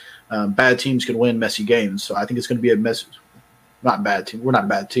said bad teams can win messy games. So I think it's going to be a messy. Not bad team. We're not a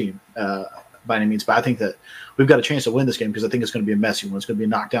bad team by any means, but I think that we've got a chance to win this game because I think it's going to be a messy one. It's going to be a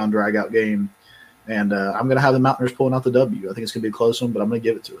knockdown, drag-out game, and I'm going to have the Mountaineers pulling out the W. I think it's going to be a close one, but I'm going to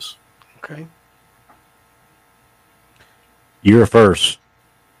give it to us. Okay. Year first,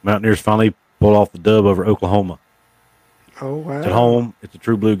 Mountaineers finally pull off the dub over Oklahoma. Oh, wow. It's at home. It's a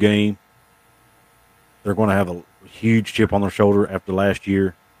true blue game. They're going to have a huge chip on their shoulder after last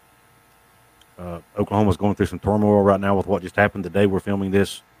year. Oklahoma's going through some turmoil right now with what just happened today. We're filming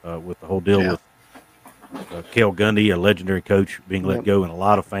this with the whole deal with Cale Gundy, a legendary coach, being let go, and a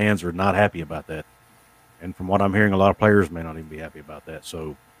lot of fans are not happy about that. And from what I'm hearing, a lot of players may not even be happy about that.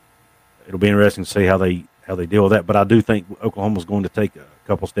 So it'll be interesting to see how they deal with that. But I do think Oklahoma's going to take a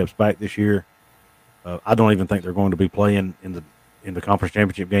couple steps back this year. I don't even think they're going to be playing in the in the conference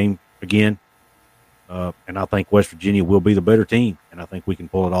championship game again. And I think West Virginia will be the better team, and I think we can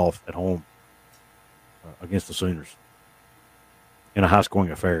pull it off at home against the Sooners in a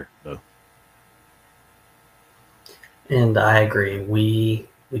high-scoring affair, though. And I agree. We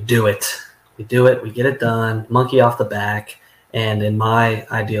do it. We do it. We get it done. Monkey off the back. And in my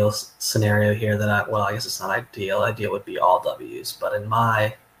ideal scenario here I guess it's not ideal. Ideal would be all W's. But in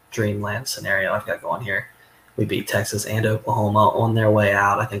my dreamland scenario I've got going here, we beat Texas and Oklahoma on their way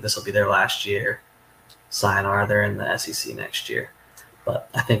out. I think this will be their last year. Sayonara, they're in the SEC next year. But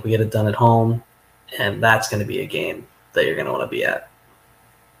I think we get it done at home, and that's going to be a game that you're going to want to be at.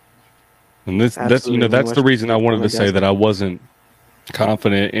 And that's the reason I wanted to say that I wasn't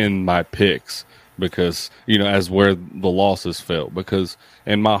confident in my picks, because as where the losses fell, because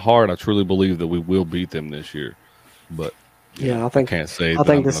in my heart I truly believe that we will beat them this year. But I think can't say. I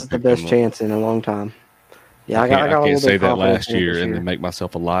think this is the best chance in a long time. Yeah, I can't say that last year and then make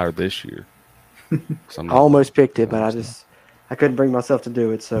myself a liar this year. I almost picked it, but I couldn't bring myself to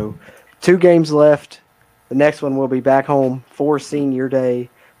do it. So 2 games left. The next one will be back home for Senior Day,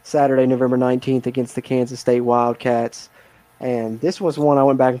 Saturday, November 19th against the Kansas State Wildcats. And this was one I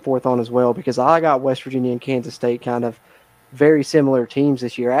went back and forth on as well, because I got West Virginia and Kansas State kind of very similar teams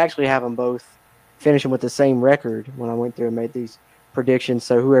this year. I actually have them both finishing with the same record when I went through and made these predictions.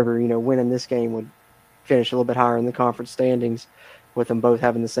 So whoever, winning this game would finish a little bit higher in the conference standings, with them both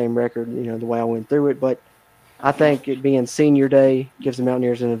having the same record, the way I went through it. But I think it being Senior Day gives the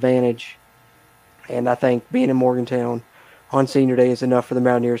Mountaineers an advantage. And I think being in Morgantown on Senior Day is enough for the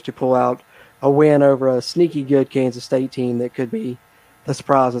Mountaineers to pull out a win over a sneaky good Kansas State team that could be the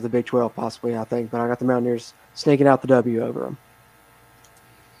surprise of the Big 12 possibly, I think. But I got the Mountaineers sneaking out the W over them.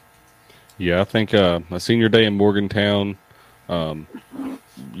 Yeah, I think a Senior Day in Morgantown, and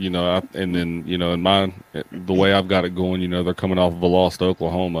then, in the way I've got it going, they're coming off of a loss to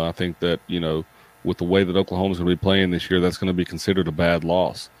Oklahoma. I think that, with the way that Oklahoma's going to be playing this year, that's going to be considered a bad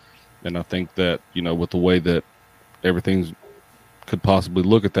loss. And I think that, with the way that everything's could possibly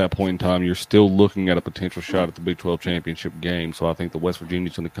look at that point in time, you're still looking at a potential shot at the Big 12 championship game. So I think the West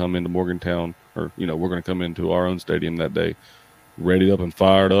Virginia's going to come into Morgantown, or, we're going to come into our own stadium that day, ready up and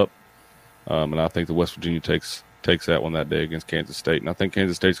fired up. And I think the West Virginia takes that one that day against Kansas State. And I think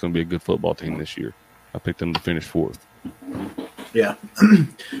Kansas State's going to be a good football team this year. I picked them to finish 4th. Yeah.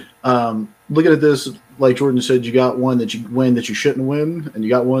 Looking at this, like Jordan said, you got one that you win that you shouldn't win, and you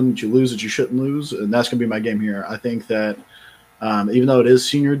got one that you lose that you shouldn't lose, and that's going to be my game here. I think that even though it is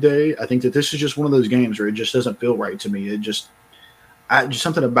Senior Day, I think that this is just one of those games where it just doesn't feel right to me. Just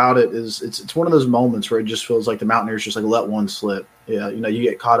something about it is it's one of those moments where it just feels like the Mountaineers just let one slip. Yeah, you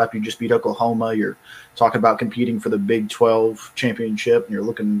get caught up. You just beat Oklahoma. You're talking about competing for the Big 12 championship, and you're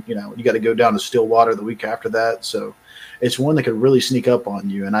looking. You got to go down to Stillwater the week after that. So it's one that could really sneak up on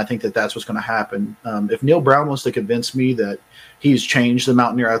you, and I think that that's what's going to happen. If Neil Brown wants to convince me that he's changed the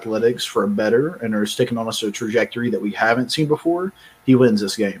Mountaineer athletics for a better and are sticking on us a trajectory that we haven't seen before, he wins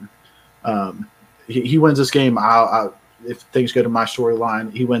this game. He wins this game. If things go to my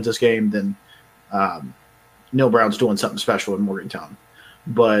storyline, he wins this game, then Neil Brown's doing something special in Morgantown.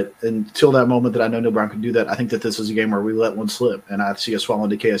 But until that moment that I know Neil Brown can do that, I think that this is a game where we let one slip, and I see us falling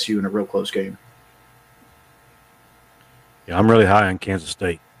to KSU in a real close game. Yeah, I'm really high on Kansas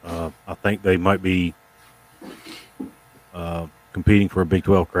State. I think they might be competing for a Big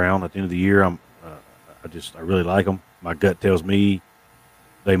 12 crown at the end of the year. I really like them. My gut tells me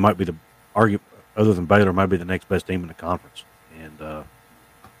they might be other than Baylor, might be the next best team in the conference. And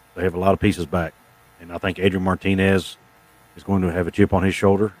they have a lot of pieces back. And I think Adrian Martinez is going to have a chip on his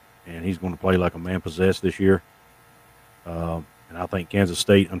shoulder, and he's going to play like a man possessed this year. And I think Kansas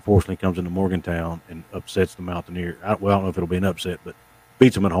State, unfortunately, comes into Morgantown and upsets the Mountaineers. I don't know if it'll be an upset, but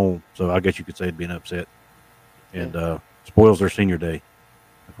beats them at home. So I guess you could say it'd be an upset. And spoils their Senior Day,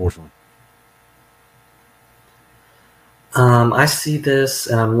 unfortunately. I see this,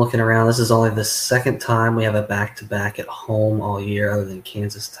 and I'm looking around. This is only the second time we have a back-to-back at home all year, other than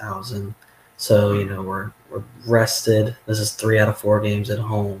Kansas Towson. So we're rested. This is 3 out of 4 games at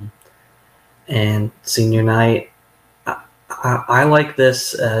home, and Senior night. I like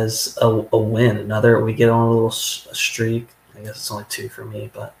this as a win. We get on a little streak. I guess it's only 2 for me,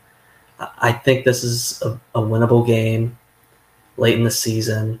 but I think this is a winnable game late in the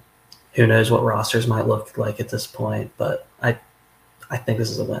season. Who knows what rosters might look like at this point, but I think this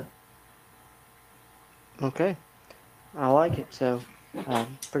is a win. Okay. I like it. So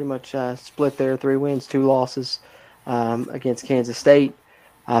pretty much split there, 3 wins, 2 losses against Kansas State.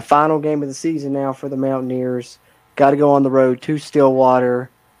 Final game of the season now for the Mountaineers. Got to go on the road to Stillwater.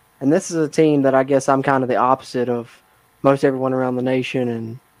 And this is a team that I guess I'm kind of the opposite of most everyone around the nation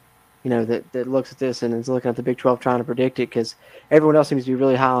and that looks at this and is looking at the Big 12 trying to predict it, because everyone else seems to be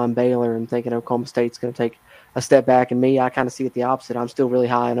really high on Baylor and thinking Oklahoma State's going to take a step back. And me, I kind of see it the opposite. I'm still really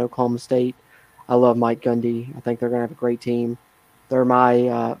high on Oklahoma State. I love Mike Gundy. I think they're going to have a great team. They're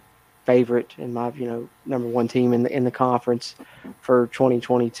my favorite and my number one team in the conference for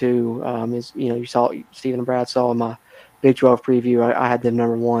 2022. Is you saw Stephen and Brad saw in my Big 12 preview. I had them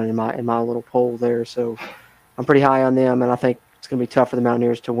number one in my little poll there. So I'm pretty high on them, and I think it's going to be tough for the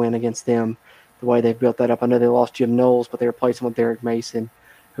Mountaineers to win against them the way they've built that up. I know they lost Jim Knowles, but they replaced him with Derek Mason,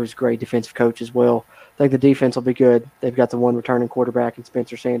 who's a great defensive coach as well. I think the defense will be good. They've got the one returning quarterback in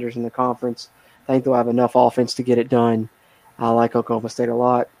Spencer Sanders in the conference. I think they'll have enough offense to get it done. I like Oklahoma State a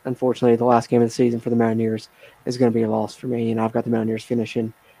lot. Unfortunately, the last game of the season for the Mountaineers is going to be a loss for me, and I've got the Mountaineers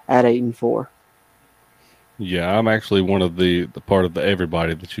finishing at 8-4. Yeah, I'm actually one of the part of the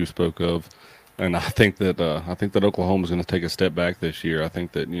everybody that you spoke of. And I think that Oklahoma's going to take a step back this year. I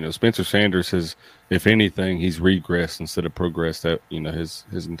think that Spencer Sanders has, if anything, he's regressed instead of progressed. At his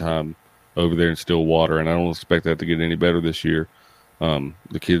time over there in Stillwater, and I don't expect that to get any better this year.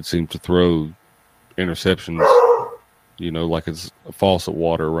 The kid seems to throw interceptions, like it's a faucet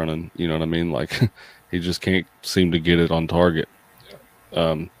water running. You know what I mean? Like he just can't seem to get it on target.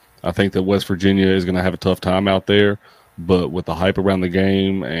 I think that West Virginia is going to have a tough time out there. But with the hype around the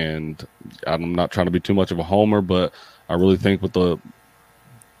game, and I'm not trying to be too much of a homer, but I really think with the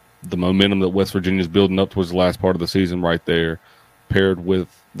momentum that West Virginia is building up towards the last part of the season right there, paired with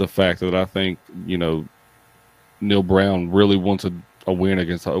the fact that I think, Neil Brown really wants a win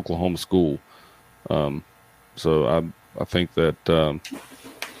against the Oklahoma school. So I think that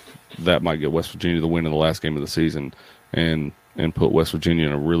that might get West Virginia the win in the last game of the season and put West Virginia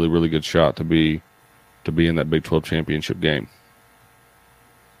in a really, really good shot to be in that Big 12 championship game.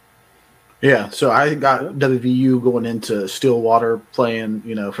 Yeah, so I got WVU going into Stillwater playing,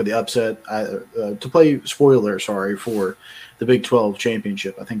 for the upset, to play spoiler, for the Big 12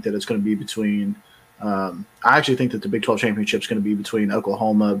 championship. I think that it's going to be between I actually think that the Big 12 championship is going to be between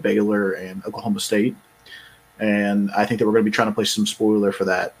Oklahoma, Baylor, and Oklahoma State. And I think that we're going to be trying to play some spoiler for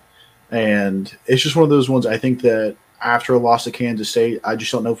that. And it's just one of those ones I think that after a loss to Kansas State, I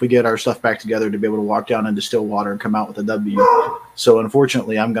just don't know if we get our stuff back together to be able to walk down into Stillwater and come out with a W. So,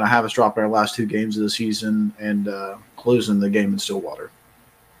 unfortunately, I'm going to have us drop our last two games of the season and losing the game in Stillwater.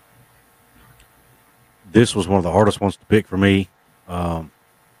 This was one of the hardest ones to pick for me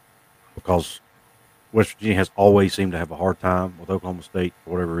because West Virginia has always seemed to have a hard time with Oklahoma State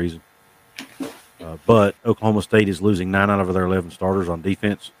for whatever reason. But Oklahoma State is losing 9 out of their 11 starters on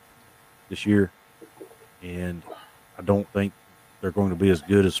defense this year. And I don't think they're going to be as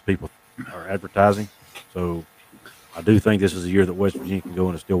good as people are advertising. So I do think this is a year that West Virginia can go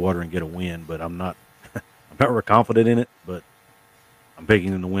into Stillwater and get a win, but I'm not real confident in it, but I'm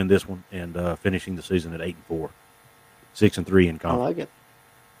picking them to win this one and finishing the season at 8-4, 6-3 in conference. I like it.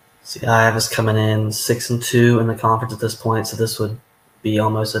 See, I have us coming in 6-2 in the conference at this point, so this would be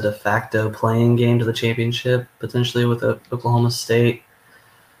almost a de facto playing game to the championship, potentially with Oklahoma State.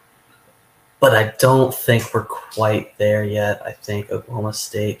 But I don't think we're quite there yet. I think Oklahoma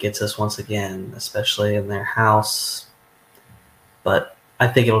State gets us once again, especially in their house. But I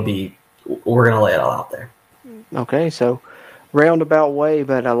think we're going to lay it all out there. Okay, so roundabout way,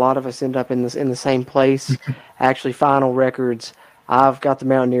 but a lot of us end up in the same place. Actually, final records, I've got the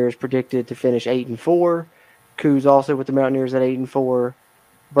Mountaineers predicted to finish 8-4. Coos also with the Mountaineers at 8-4.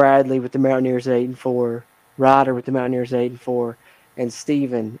 Bradley with the Mountaineers at 8-4. Ryder with the Mountaineers at 8-4. And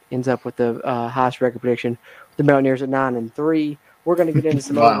Steven ends up with the highest record prediction with the Mountaineers at 9-3. We're going to get into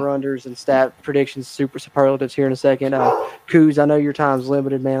some over-unders and stat predictions, super superlatives here in a second. Coos, I know your time's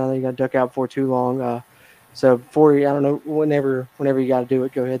limited, man. I know you got to duck out before too long. So before you, I don't know, whenever you got to do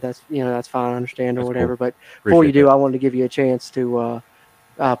it, go ahead. That's fine, I understand or whatever. Cool. But before you do, I wanted to give you a chance to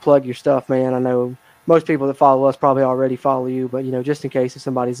plug your stuff, man. I know most people that follow us probably already follow you, but just in case if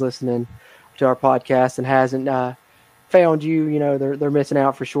somebody's listening to our podcast and hasn't found you, they're missing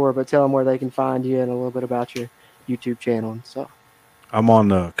out for sure. But tell them where they can find you and a little bit about your YouTube channel and stuff. I'm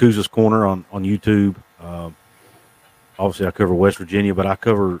on Coos' Corner on YouTube. Obviously, I cover West Virginia, but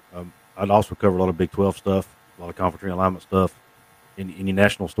I'd also cover a lot of Big 12 stuff, a lot of conference realignment stuff, any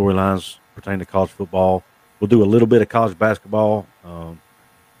national storylines pertaining to college football. We'll do a little bit of college basketball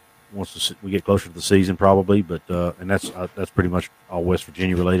once we get closer to the season, probably. But and that's pretty much all West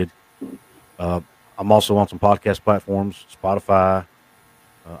Virginia related. I'm also on some podcast platforms, Spotify,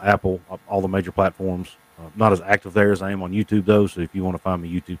 Apple, all the major platforms. Not as active there as I am on YouTube, though. So if you want to find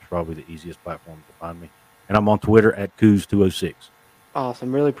me, YouTube's probably the easiest platform to find me. And I'm on Twitter at Coos206.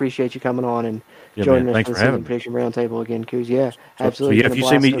 Awesome. Really appreciate you coming on and Yeah, joining man. us Thanks for the for having season me. prediction roundtable again, Coos. Yeah, So absolutely. yeah, Been if a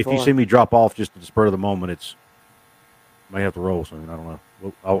you blast so far. see me drop off just at the spur of the moment, it's may have to roll soon. I don't know.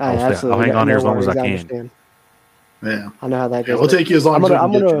 I'll Hey, stay. I'll absolutely. hang on No here as long as I worries. I can. understand. Yeah. I know how that Yeah, goes. we'll take you as long as we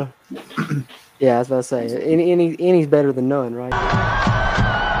can get you. Yeah, I was about to say, any's better than none, right?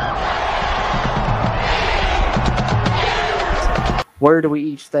 Where do we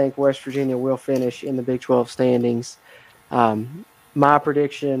each think West Virginia will finish in the Big 12 standings? My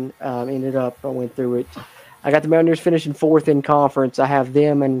prediction ended up, I went through it. I got the Mountaineers finishing 4th in conference. I have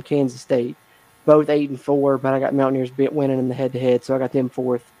them and Kansas State, both 8-4, but I got Mountaineers winning in the head-to-head, so I got them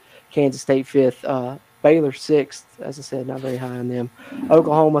 4th, Kansas State 5th, Baylor 6th, as I said, not very high on them.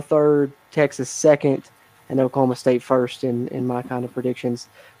 Oklahoma 3rd, Texas 2nd, and Oklahoma State 1st in my kind of predictions.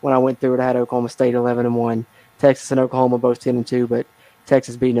 When I went through it, I had Oklahoma State 11-1, Texas and Oklahoma both 10-2, but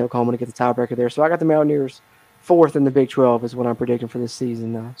Texas beating Oklahoma to get the tiebreaker there. So I got the Mountaineers 4th in the Big 12 is what I'm predicting for this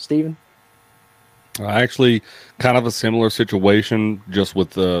season. Steven? Actually, kind of a similar situation, just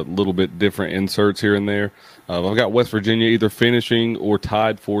with a little bit different inserts here and there. I've got West Virginia either finishing or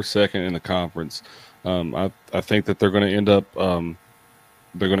tied for 2nd in the conference. I think that they're going to end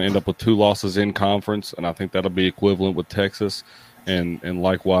up with 2 losses in conference, and I think that'll be equivalent with Texas, and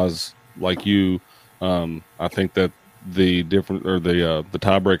likewise, like you, I think that the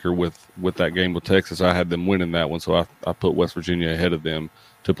tiebreaker with that game with Texas, I had them winning that one, so I put West Virginia ahead of them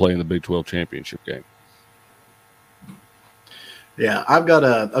to play in the Big 12 championship game. Yeah, I've got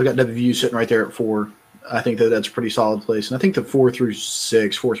WVU sitting right there at 4. I think that's a pretty solid place, and I think the 4 through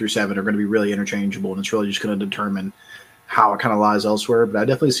 6, 4 through 7 are going to be really interchangeable, and it's really just going to determine how it kind of lies elsewhere. But I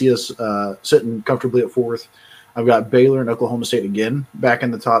definitely see us sitting comfortably at 4th. I've got Baylor and Oklahoma State again back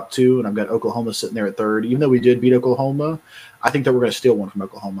in the top 2, and I've got Oklahoma sitting there at 3rd. Even though we did beat Oklahoma, I think that we're going to steal one from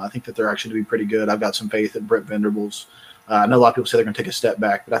Oklahoma. I think that they're actually going to be pretty good. I've got some faith in Brent Venables. I know a lot of people say they're going to take a step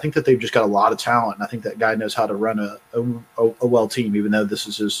back, but I think that they've just got a lot of talent, and I think that guy knows how to run a well team, even though this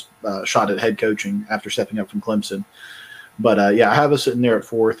is his shot at head coaching after stepping up from Clemson. But, yeah, I have us sitting there at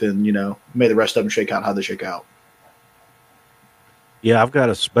 4th, and, may the rest of them shake out how they shake out. Yeah, I've got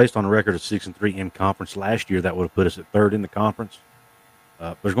us based on a record of 6-3 in conference last year. That would have put us at 3rd in the conference.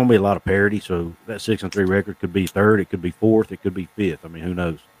 There's going to be a lot of parity, so that 6-3 record could be 3rd, it could be 4th, it could be 5th. I mean, who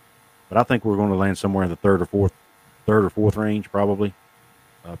knows? But I think we're going to land somewhere in the 3rd or 4th range, probably.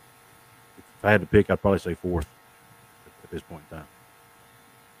 If I had to pick, I'd probably say 4th at this point in time.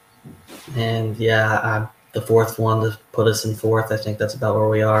 And yeah, the 4th one to put us in 4th. I think that's about where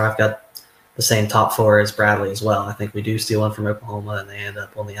we are. I've got the same top 4 as Bradley as well. I think we do steal one from Oklahoma, and they end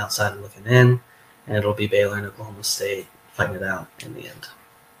up on the outside and looking in, and it'll be Baylor and Oklahoma State fighting it out in the end.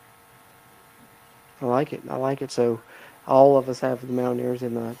 I like it. So all of us have the Mountaineers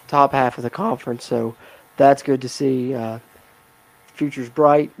in the top half of the conference, so that's good to see. Future's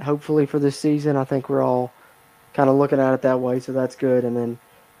bright, hopefully, for this season. I think we're all kind of looking at it that way, so that's good. And then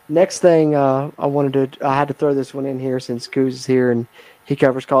next thing I had to throw this one in here since Coos is here, and he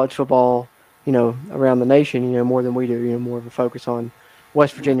covers college football, around the nation, more than we do, more of a focus on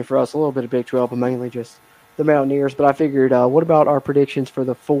West Virginia for us, a little bit of Big 12, but mainly just the Mountaineers. But I figured, what about our predictions for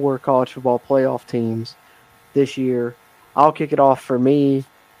the 4 college football playoff teams this year? I'll kick it off for me.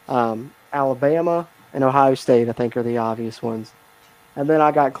 Alabama and Ohio State, I think, are the obvious ones. And then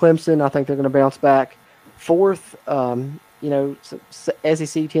I got Clemson. I think they're going to bounce back. 4th,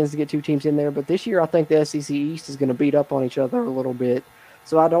 SEC tends to get 2 teams in there, but this year I think the SEC East is going to beat up on each other a little bit.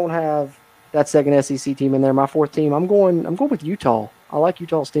 So I don't have that second SEC team in there. My 4th team, I'm going with Utah. I like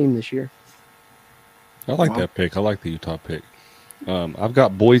Utah's team this year. I like that pick. I like the Utah pick. I've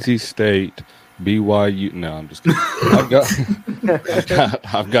got Boise State, BYU. No, I'm just kidding.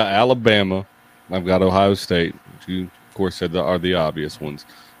 I've got Alabama. I've got Ohio State, which you, of course, said are the obvious ones.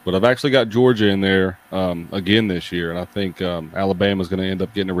 But I've actually got Georgia in there again this year, and I think Alabama's going to end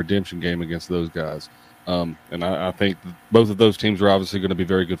up getting a redemption game against those guys. And I think both of those teams are obviously going to be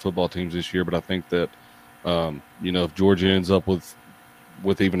very good football teams this year, but I think that, if Georgia ends up with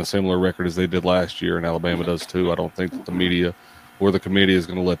even a similar record as they did last year and Alabama does too, I don't think that the media or the committee is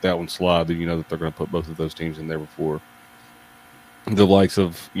going to let that one slide. That that they're going to put both of those teams in there before the likes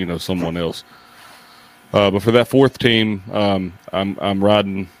of, someone else. But for that 4th team, I'm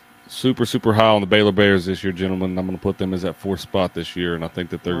riding super, super high on the Baylor Bears this year, gentlemen. I'm going to put them as that 4th spot this year, and I think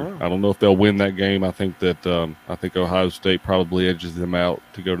that I don't know if they'll win that game. I think that Ohio State probably edges them out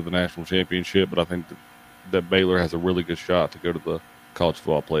to go to the national championship, but I think that Baylor has a really good shot to go to the college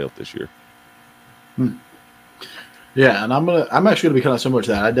football playoff this year. Yeah, and I'm actually going to be kind of similar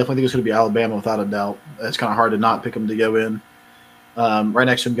to that. I definitely think it's going to be Alabama without a doubt. It's kind of hard to not pick them to go in. Right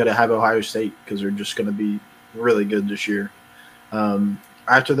next to them, got to have Ohio State because they're just going to be really good this year.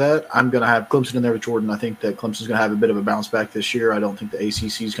 After that, I'm going to have Clemson in there with Jordan. I think that Clemson's going to have a bit of a bounce back this year. I don't think the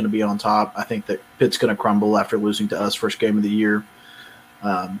ACC is going to be on top. I think that Pitt's going to crumble after losing to us first game of the year.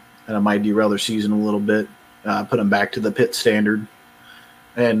 And it might derail their season a little bit, put them back to the Pitt standard.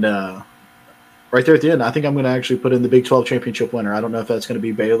 And right there at the end, I think I'm going to actually put in the Big 12 championship winner. I don't know if that's going to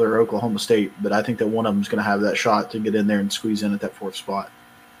be Baylor or Oklahoma State, but I think that one of them is going to have that shot to get in there and squeeze in at that fourth spot.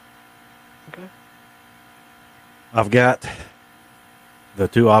 Okay. I've got the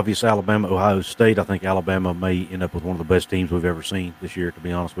two obvious, Alabama, Ohio State. I think Alabama may end up with one of the best teams we've ever seen this year, to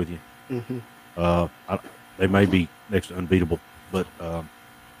be honest with you. Mm-hmm. They may be next to unbeatable, but I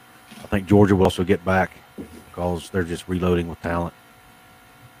think Georgia will also get back because they're just reloading with talent.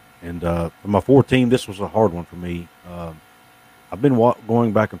 And for my fourth team, this was a hard one for me. I've been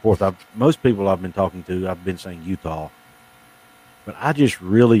going back and forth. Most people I've been talking to, I've been saying Utah. But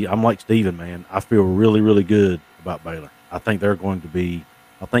I'm like Steven, man. I feel really, really good about Baylor. I think they're going to be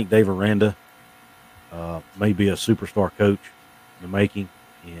 – I think Dave Aranda may be a superstar coach in the making.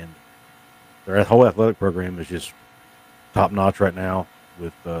 And their whole athletic program is just top-notch right now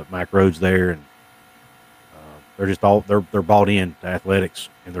with Mac Rhodes there. And they're just they're bought in to athletics,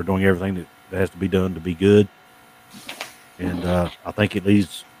 and they're doing everything that has to be done to be good. And I think it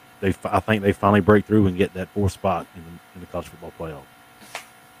leads – I think they finally break through and get that fourth spot in the college football playoff.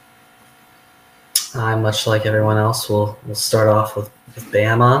 Much like everyone else, we'll start off with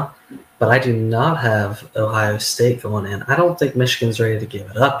Bama, but I do not have Ohio State going in. I don't think Michigan's ready to give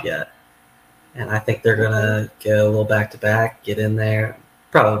it up yet, and I think they're going to go a little back-to-back, get in there,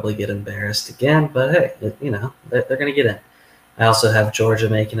 probably get embarrassed again, but hey, they're going to get in. I also have Georgia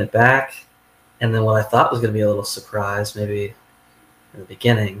making it back, and then what I thought was going to be a little surprise, maybe in the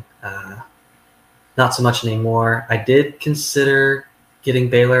beginning, not so much anymore. I did consider getting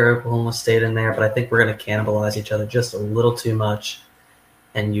Baylor or Oklahoma State in there, but I think we're going to cannibalize each other just a little too much,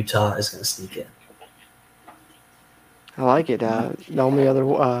 and Utah is going to sneak in. I like it. The only other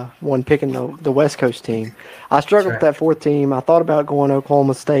one picking the West Coast team. I struggled with that fourth team. I thought about going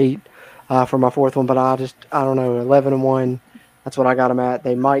Oklahoma State for my fourth one, but I don't know, 11-1. That's what I got them at.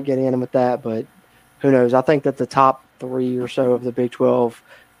 They might get in with that, but who knows? I think that the top three or so of the Big 12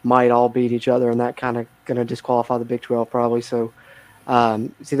 might all beat each other, and that kind of going to disqualify the Big 12 probably. So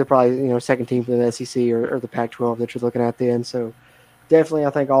it's either probably second team for the SEC or the Pac-12 that you're looking at then. So definitely,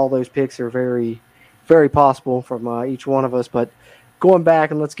 I think all those picks are very, very possible from each one of us. But going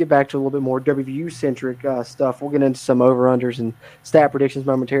back, and let's get back to a little bit more WVU-centric stuff. We'll get into some over-unders and stat predictions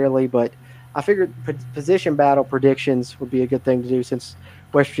momentarily, but I figured position battle predictions would be a good thing to do since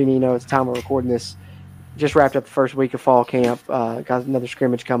West Virginia, it's time of recording this, just wrapped up the first week of fall camp. Got another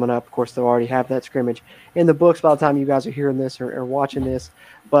scrimmage coming up. Of course, they'll already have that scrimmage in the books by the time you guys are hearing this or watching this.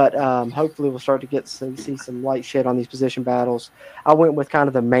 But hopefully we'll start to see some light shit on these position battles. I went with kind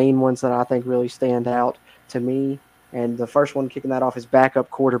of the main ones that I think really stand out to me. And the first one kicking that off is backup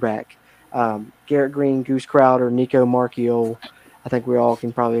quarterback. Garrett Green, Goose Crowder, Nico Marchiol. I think we all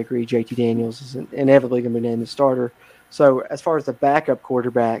can probably agree JT Daniels is inevitably going to be named the starter. So as far as the backup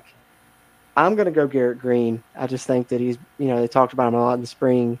quarterback, I'm going to go Garrett Green. I just think that he's, they talked about him a lot in the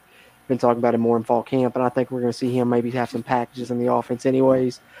spring, been talking about him more in fall camp, and I think we're going to see him maybe have some packages in the offense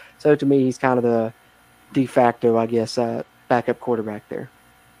anyways. So to me, he's kind of the de facto, I guess, backup quarterback there.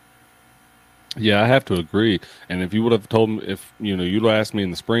 Yeah, I have to agree. And if you would have told me, if you'd asked me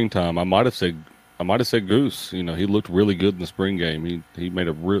in the springtime, I might have said Goose. He looked really good in the spring game. He made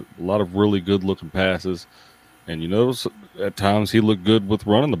a lot of really good looking passes, and at times he looked good with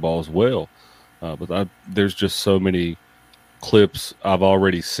running the ball as well. But there's just so many clips I've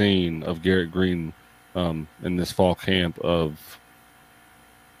already seen of Garrett Green in this fall camp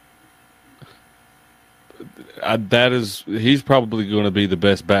he's probably going to be the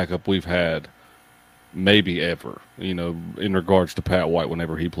best backup we've had maybe ever, in regards to Pat White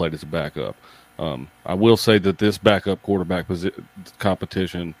whenever he played as a backup. I will say that this backup quarterback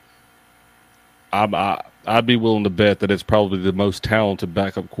competition, I'd be willing to bet that it's probably the most talented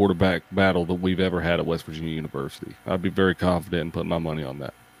backup quarterback battle that we've ever had at West Virginia University. I'd be very confident in putting my money on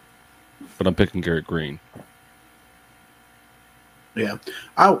that. But I'm picking Garrett Green. Yeah.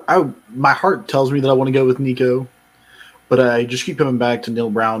 My heart tells me that I want to go with Nico, but I just keep coming back to Neil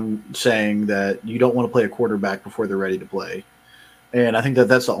Brown saying that you don't want to play a quarterback before they're ready to play. And I think that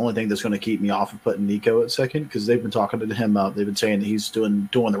that's the only thing that's going to keep me off of putting Nico at second, because they've been talking to him up. They've been saying that he's doing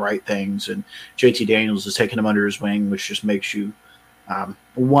the right things, and JT Daniels is taking him under his wing, which just makes you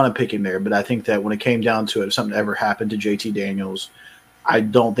want to pick him there. But I think that when it came down to it, if something ever happened to JT Daniels, I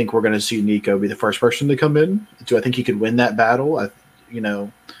don't think we're going to see Nico be the first person to come in. So I think he could win that battle.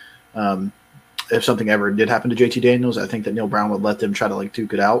 if something ever did happen to JT Daniels, I think that Neil Brown would let them try to like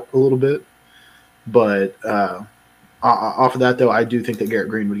duke it out a little bit. But off of that, though, I do think that Garrett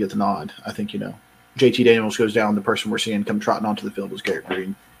Green would get the nod. I think, JT Daniels goes down. The person we're seeing come trotting onto the field is Garrett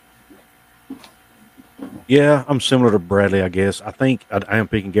Green. Yeah, I'm similar to Bradley, I guess. I think I am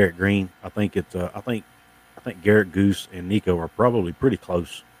picking Garrett Green. I think it's I think Garrett, Goose, and Nico are probably pretty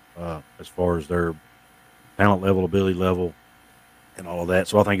close as far as their talent level, ability level, and all of that.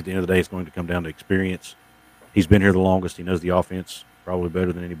 So I think at the end of the day, it's going to come down to experience. He's been here the longest. He knows the offense probably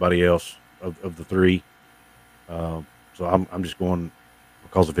better than anybody else of the three. So I'm just going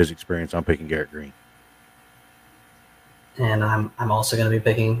because of his experience. I'm picking Garrett Green. And I'm also going to be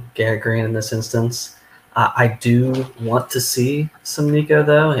picking Garrett Green in this instance. I do want to see some Nico,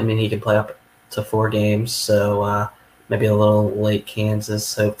 though. I mean, he can play up to 4 games, so maybe a little late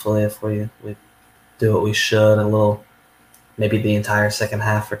Kansas, hopefully, if we do what we should, a little maybe the entire second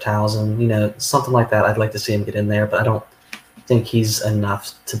half for Townsend, something like that. I'd like to see him get in there, but I don't think he's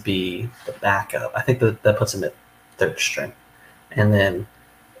enough to be the backup. I think that puts him at 3rd string. And then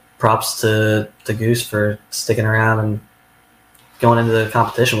props to Goose for sticking around and going into the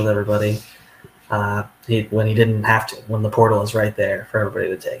competition with everybody. When he didn't have to, when the portal is right there for everybody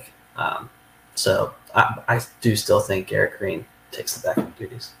to take. So I do still think Garrett Green takes the backup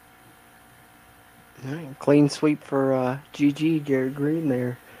duties. All right, clean sweep for GG Garrett Green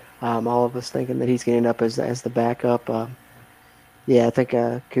there. All of us thinking that he's going to end up as the backup. I think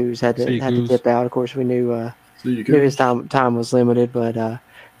Coos had to dip out. Of course, we knew his time was limited, but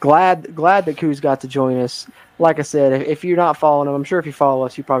glad that Coos got to join us. Like I said, if you're not following him, I'm sure if you follow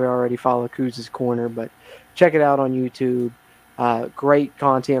us, you probably already follow Coos' Corner, but check it out on YouTube. Great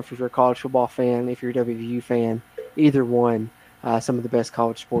content if you're a college football fan, if you're a WVU fan, either one. Some of the best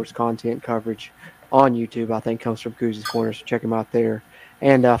college sports content coverage on YouTube, I think, comes from Coos' Corner, so check him out there.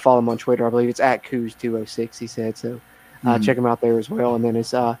 And follow him on Twitter. I believe it's at Coos206, he said, so check him out there as well. And then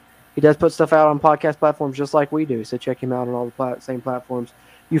he does put stuff out on podcast platforms just like we do, so check him out on all the same platforms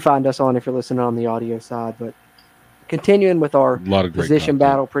you find us on if you're listening on the audio side. But continuing with our position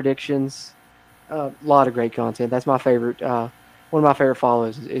battle predictions, a lot of great content. That's my favorite. One of my favorite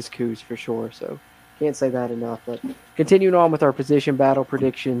follows is Coos for sure. So can't say that enough. But continuing on with our position battle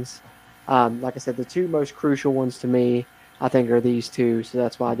predictions, like I said, the 2 most crucial ones to me, I think, are these 2. So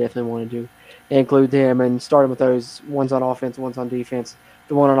that's why I definitely wanted to include them. And starting with those, one's on offense, one's on defense.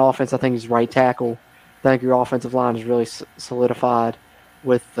 The one on offense, I think, is right tackle. I think your offensive line is really solidified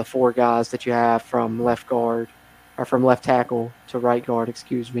with the 4 guys that you have from left tackle to right guard,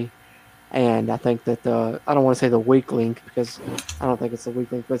 And I think that I don't want to say the weak link because I don't think it's the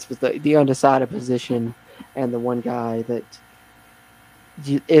weak link, but it's the undecided position and the one guy that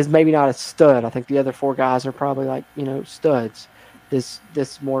is maybe not a stud. I think the other 4 guys are probably studs. This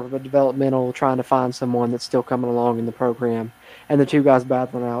more of a developmental, trying to find someone that's still coming along in the program. And the 2 guys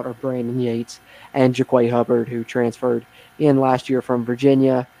battling out are Brandon Yates and Jaquay Hubbard, who transferred in last year from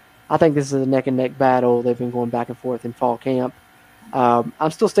Virginia. I think this is a neck-and-neck battle. They've been going back and forth in fall camp.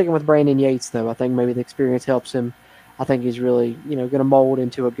 I'm still sticking with Brandon Yates, though. I think maybe the experience helps him. I think he's really, going to mold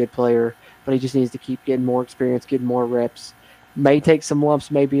into a good player, but he just needs to keep getting more experience, getting more reps. May take some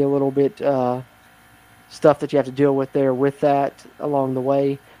lumps, maybe a little bit stuff that you have to deal with there with that along the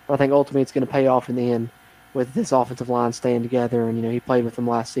way. But I think ultimately it's going to pay off in the end with this offensive line staying together. And, he played with them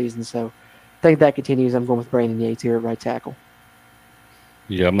last season. So I think that continues. I'm going with Brandon Yates here at right tackle.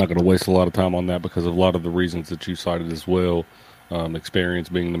 Yeah, I'm not going to waste a lot of time on that because of a lot of the reasons that you cited as well. Experience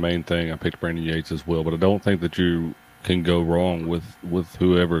being the main thing. I picked Brandon Yates as well, but I don't think that you can go wrong with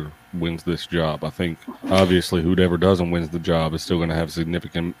whoever wins this job. I think obviously whoever doesn't win the job is still going to have a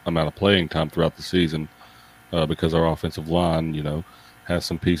significant amount of playing time throughout the season because our offensive line, has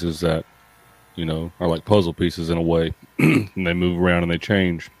some pieces that, are like puzzle pieces in a way, and they move around and they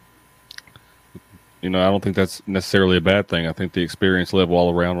change. I don't think that's necessarily a bad thing. I think the experience level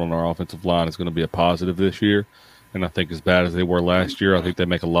all around on our offensive line is going to be a positive this year. And I think as bad as they were last year, I think they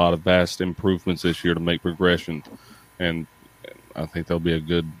make a lot of vast improvements this year to make progression. And I think they'll be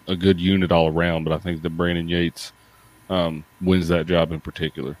a good unit all around. But I think that Brandon Yates wins that job in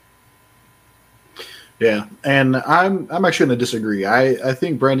particular. Yeah, and I'm actually going to disagree. I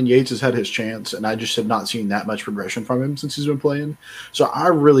think Brandon Yates has had his chance, and I just have not seen that much progression from him since he's been playing. So I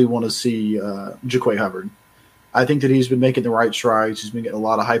really want to see Jaquay Hubbard. I think that he's been making the right strides. He's been getting a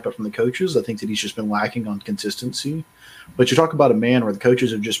lot of hype up from the coaches. I think that he's just been lacking on consistency. But you talk about a man where the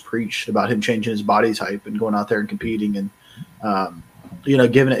coaches have just preached about him changing his body type and going out there and competing and,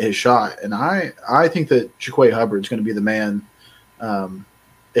 giving it his shot. And I think that Jaquay Hubbard's going to be the man,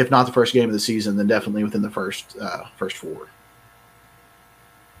 if not the first game of the season, then definitely within the first 4.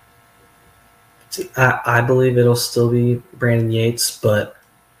 I believe it'll still be Brandon Yates, but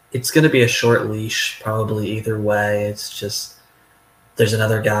it's going to be a short leash probably either way. It's just there's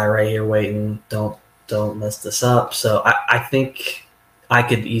another guy right here waiting. Don't mess this up. So I think I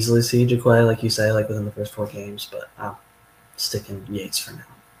could easily see Jaquay, like you say, like within the first 4 games, but I'm sticking Yates for now.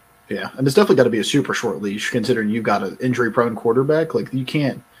 Yeah, and it's definitely got to be a super short leash considering you've got an injury-prone quarterback. Like you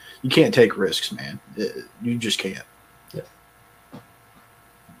can't take risks, man. You just can't. Yeah.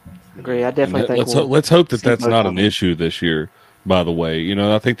 Agree. I definitely think let's hope that that's not an issue this year. By the way,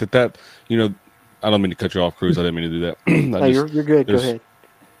 I think that I don't mean to cut you off, Cruz. I didn't mean to do that. No, you're good. Go ahead.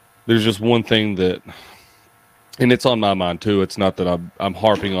 There's just one thing that, and it's on my mind too. It's not that I'm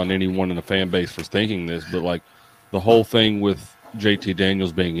harping on anyone in the fan base for thinking this, but like the whole thing with JT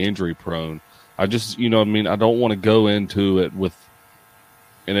Daniels being injury prone, I just, I don't want to go into it with,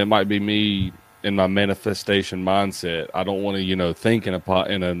 and it might be me in my manifestation mindset. I don't want to, think in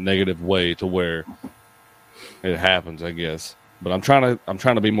a negative way to where it happens, I guess. But I'm trying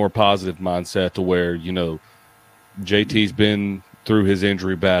to be more positive mindset to where, JT's been through his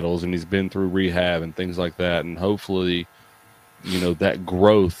injury battles and he's been through rehab and things like that. And hopefully, that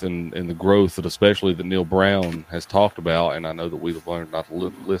growth and the growth that especially that Neil Brown has talked about. And I know that we've learned not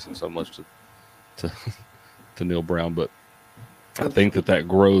to listen so much to Neil Brown, but I think that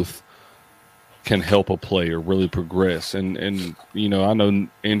growth can help a player really progress. And I know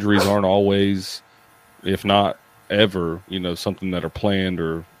injuries aren't always, if not ever, something that are planned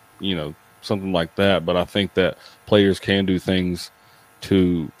or, something like that. But I think that players can do things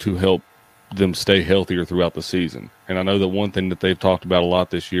to help them stay healthier throughout the season. And I know that one thing that they've talked about a lot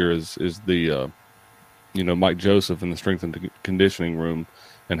this year is the, Mike Joseph in the strength and conditioning room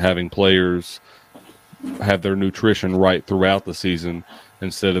and having players have their nutrition right throughout the season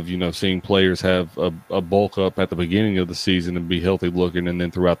instead of, seeing players have a bulk up at the beginning of the season and be healthy looking and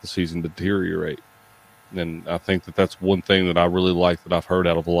then throughout the season deteriorate. And I think that that's one thing that I really like that I've heard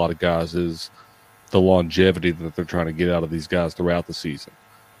out of a lot of guys is the longevity that they're trying to get out of these guys throughout the season.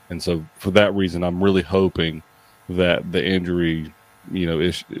 And so for that reason, I'm really hoping that the injury,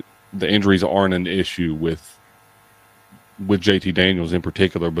 the injuries aren't an issue with JT Daniels in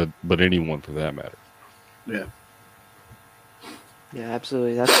particular, but anyone for that matter. Yeah. Yeah,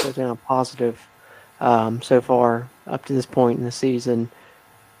 absolutely. That's been a positive so far up to this point in the season.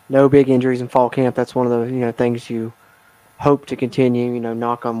 No big injuries in fall camp. That's one of the things you hope to continue.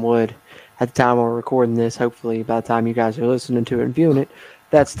 Knock on wood. At the time we're recording this, hopefully by the time you guys are listening to it and viewing it,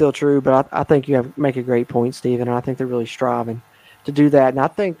 that's still true. But I think you make a great point, Stephen, and I think they're really striving to do that. And I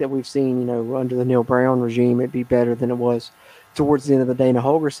think that we've seen, under the Neil Brown regime, it'd be better than it was towards the end of the Dana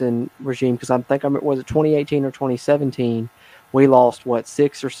Holgorsen regime. Because was it 2018 or 2017? We lost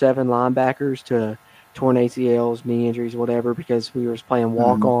 6 or 7 linebackers to torn ACLs, knee injuries, whatever, because we were playing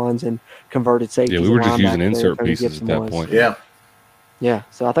walk-ons and converted safeties. Yeah, we were just using insert pieces at that point. Yeah. Yeah,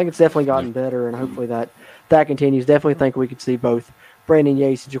 so I think it's definitely gotten better, and hopefully that continues. Definitely think we could see both Brandon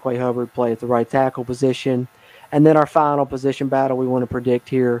Yates and Jaquay Hubbard play at the right tackle position. And then our final position battle we want to predict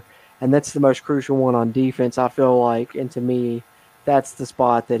here, and that's the most crucial one on defense, I feel like, and to me, that's the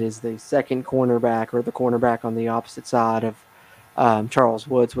spot that is the second cornerback or the cornerback on the opposite side of Charles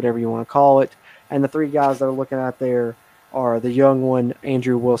Woods, whatever you want to call it. And the 3 guys they're looking at there are the young one,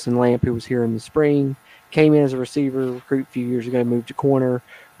 Andrew Wilson-Lamp, who was here in the spring, came in as a receiver recruit a few years ago, moved to corner.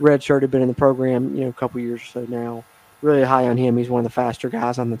 Redshirt had been in the program, a couple years or so now. Really high on him. He's one of the faster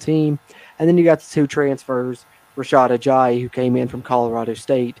guys on the team. And then you got the 2 transfers, Rashad Ajayi, who came in from Colorado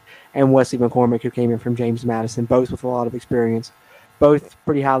State, and Wesley McCormick, who came in from James Madison, both with a lot of experience, both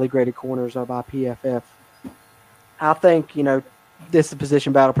pretty highly graded corners by PFF. I think, this is a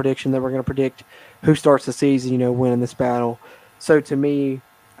position battle prediction that we're going to predict who starts the season, winning this battle. So to me,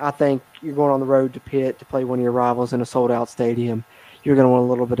 I think you're going on the road to Pitt to play one of your rivals in a sold-out stadium. You're going to want a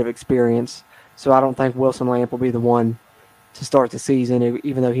little bit of experience. So I don't think Wilson-Lamp will be the one to start the season,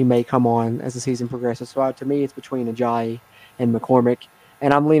 even though he may come on as the season progresses. So to me, it's between Ajayi and McCormick.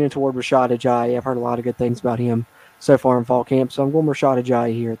 And I'm leaning toward Rashad Ajayi. I've heard a lot of good things about him so far in fall camp. So I'm going Rashad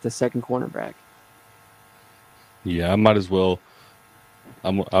Ajayi here at the second cornerback. Yeah, I might as well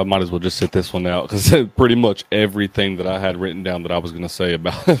just sit this one out because pretty much everything that I had written down that I was going to say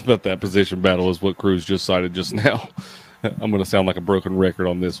about that position battle is what Cruz just cited just now. I'm going to sound like a broken record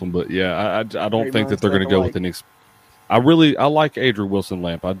on this one, but yeah, I don't think that they're going to go with an I like Andrew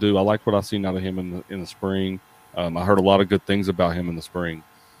Wilson-Lamp. I do. I like what I've seen out of him in the spring. I heard a lot of good things about him in the spring.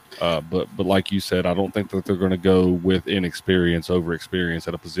 But like you said, I don't think that they're going to go with inexperience over experience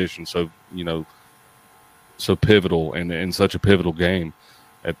at a position so pivotal and in such a pivotal game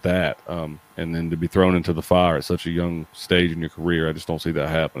at that. And then to be thrown into the fire at such a young stage in your career, I just don't see that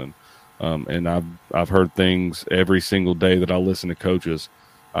happening. And I've heard things every single day that I listen to coaches.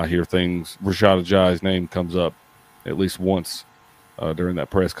 I hear things. Rashad Ajayi's name comes up at least once during that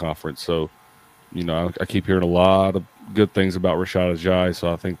press conference. So, I keep hearing a lot of good things about Rashad Ajayi.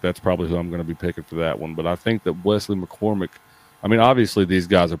 So I think that's probably who I'm going to be picking for that one. But I think that Wesley McCormick. I mean, obviously these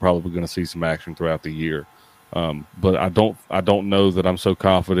guys are probably going to see some action throughout the year. But I don't know that I'm so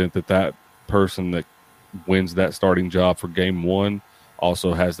confident that person that wins that starting job for game 1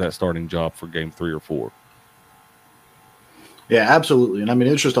 also has that starting job for game 3 or 4. Yeah, absolutely. And I mean,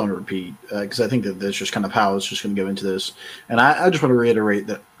 it's just on repeat because I think that that's just kind of how it's just going to go into this. And I just want to reiterate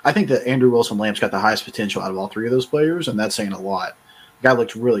that I think that Andrew Wilson-Lamp's got the highest potential out of all 3 of those players, and that's saying a lot. The guy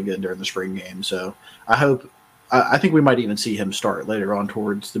looked really good during the spring game. So I think we might even see him start later on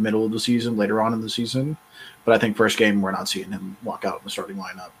towards the middle of the season, later on in the season. But I think first game, we're not seeing him walk out in the starting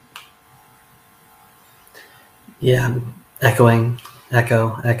lineup. Yeah, echo. Mike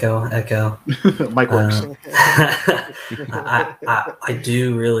works. I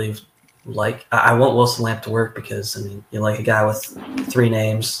do really like. I want Wilson Lamp to work because you like a guy with 3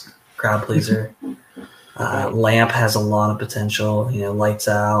 names, crowd pleaser. Lamp has a lot of potential. Lights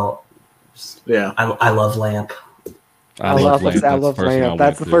out. Yeah, I love Lamp. I love Lamp.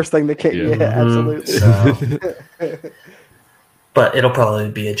 That's the first thing that came. Yeah, absolutely. So, but it'll probably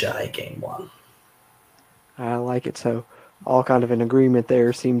be a Ajayi game 1. I like it. So all kind of in agreement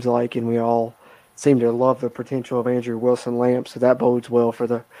there, seems like, and we all seem to love the potential of Andrew Wilson-Lamp. So that bodes well for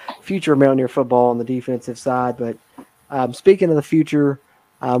the future of Mountaineer football on the defensive side. But speaking of the future,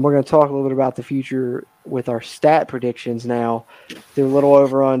 we're going to talk a little bit about the future with our stat predictions now. Do a little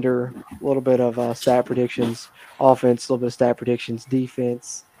over-under, a little bit of stat predictions, offense, a little bit of stat predictions,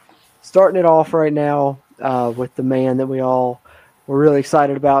 defense. Starting it off right now with the man that we all were really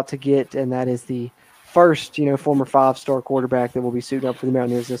excited about to get, and that is the first, former 5-star quarterback that will be suiting up for the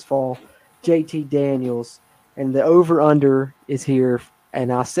Mountaineers this fall, JT Daniels. And the over-under is here,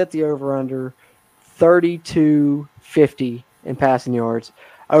 and I set the over-under 32.50 in passing yards,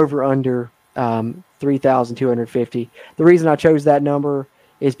 over-under 3,250. The reason I chose that number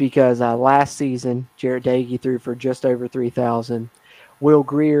is because last season, Jarrett Dagey threw for just over 3,000. Will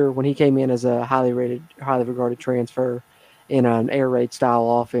Greer, when he came in as a highly regarded transfer in an air raid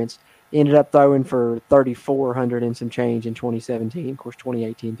style offense, ended up throwing for 3,400 and some change in 2017. Of course,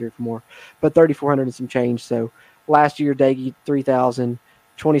 2018 threw for more, but 3,400 and some change. So last year, Dagey 3,000,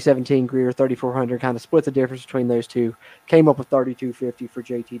 2017 Greer 3,400. Kind of split the difference between those two. Came up with 3,250 for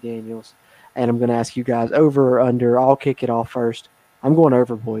JT Daniels. And I'm going to ask you guys over or under. I'll kick it off first. I'm going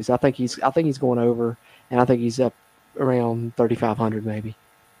over, boys. I think he's going over, and I think he's up around 3,500 maybe.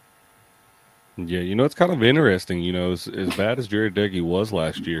 Yeah, it's kind of interesting. As bad as Jared Deggy was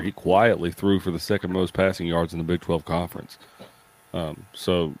last year, he quietly threw for the second most passing yards in the Big 12 Conference.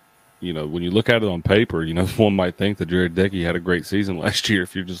 So, when you look at it on paper, one might think that Jared Deggy had a great season last year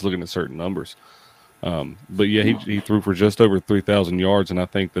if you're just looking at certain numbers. But yeah, he threw for just over 3,000 yards, and I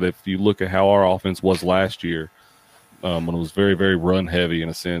think that if you look at how our offense was last year, when it was very, very run heavy in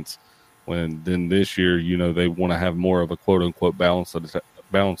a sense, then this year, they want to have more of a quote unquote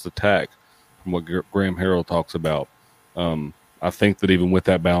balanced attack. From what Graham Harrell talks about. I think that even with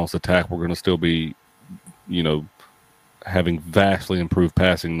that balanced attack, we're going to still be, having vastly improved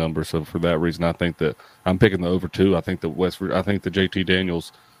passing numbers. So for that reason, I think that I'm picking the over 2. I think that JT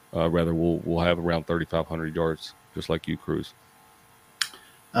Daniels will have around 3,500 yards, just like you, Cruz.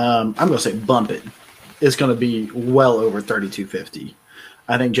 I'm going to say bump it. It's going to be well over 3,250.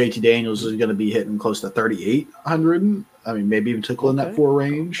 I think JT Daniels is going to be hitting close to 3,800. I mean, maybe even tickling that 4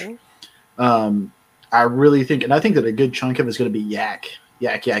 range. Okay. I really think, and I think that a good chunk of it's going to be yak.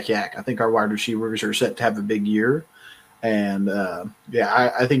 I think our wide receivers are set to have a big year. And,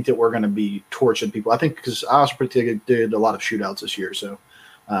 I think that we're going to be torching people. I think because I also predicted a lot of shootouts this year. So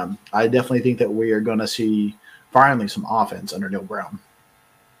I definitely think that we are going to see finally some offense under Neil Brown.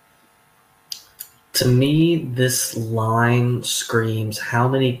 To me, this line screams, how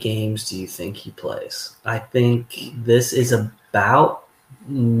many games do you think he plays? I think this is about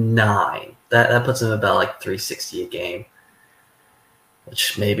 9. That puts him about like 360 a game,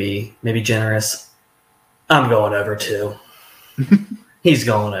 which maybe generous. I'm going over 2. He's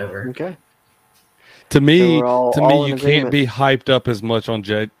going over. Okay. To me, all you can't be hyped up as much on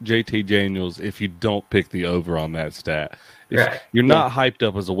JT Daniels if you don't pick the over on that stat. Right. You're not hyped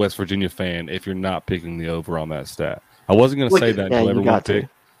up as a West Virginia fan if you're not picking the over on that stat. I wasn't going to say that until everyone picked.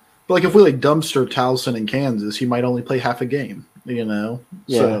 But like if we dumpster Towson in Kansas, he might only play half a game. Yeah.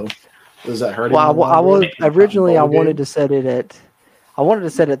 So does that hurt him? Well, I wanted to set it at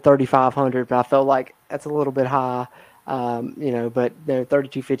 3,500, but I felt like that's a little bit high. But they're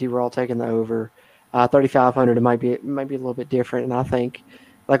 3250. We're all taking the over. 3500. It might be a little bit different, and I think,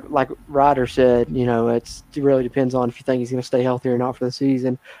 like Ryder said, it really depends on if you think he's going to stay healthy or not for the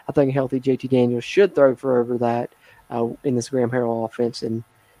season. I think a healthy JT Daniels should throw for over that in this Graham Harrell offense, and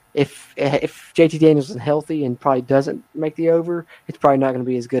if JT Daniels is healthy and probably doesn't make the over, it's probably not going to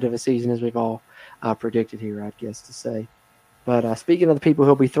be as good of a season as we've all predicted here, I guess to say. But speaking of the people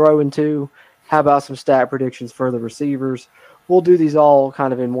he'll be throwing to, how about some stat predictions for the receivers? We'll do these all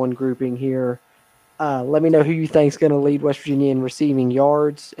kind of in one grouping here. Let me know who you think is going to lead West Virginia in receiving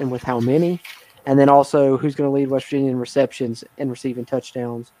yards and with how many. And then also who's going to lead West Virginia in receptions and receiving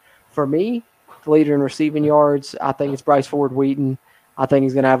touchdowns. For me, the leader in receiving yards, I think it's Bryce Ford Wheaton. I think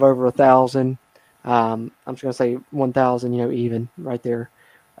he's going to have over 1,000. I'm just going to say 1,000, even right there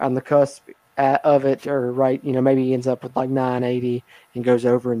on the cusp of it, or right, maybe he ends up with like 980 and goes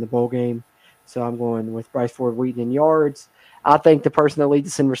over in the bowl game. So I'm going with Bryce Ford Wheaton in yards. I think the person that leads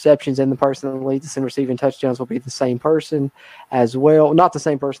us in receptions and the person that leads us in receiving touchdowns will be the same person as well. Not the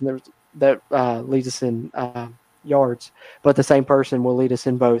same person that leads us in yards, but the same person will lead us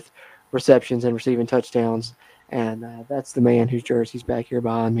in both receptions and receiving touchdowns. And that's the man whose jersey's back here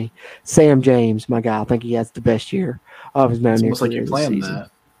behind me, Sam James, my guy. I think he has the best year of his Mountaineer career. It's almost like you planned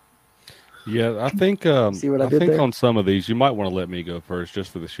that. Yeah, I think on some of these you might want to let me go first,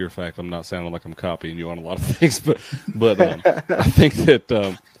 just for the sheer fact I'm not sounding like I'm copying you on a lot of things. But I think that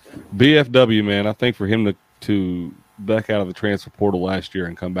BFW, man, I think for him to back out of the transfer portal last year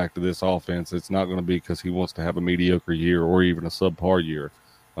and come back to this offense, it's not going to be because he wants to have a mediocre year or even a subpar year.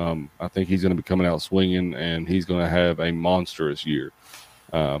 I think he's going to be coming out swinging, and he's going to have a monstrous year.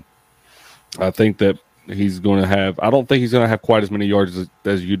 I think that he's going to have – I don't think he's going to have quite as many yards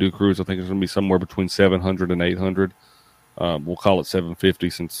as you do, Cruz. I think it's going to be somewhere between 700 and 800. We'll call it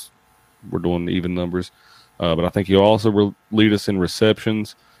 750 since we're doing even numbers. But I think he'll also lead us in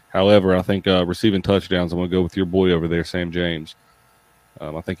receptions. However, I think receiving touchdowns, I'm going to go with your boy over there, Sam James.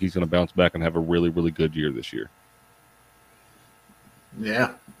 I think he's going to bounce back and have a really, really good year this year.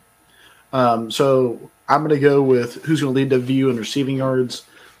 Yeah. So I'm going to go with who's going to lead WVU in receiving yards,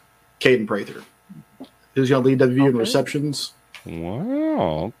 Caden Prather. Who's going to lead WVU in receptions?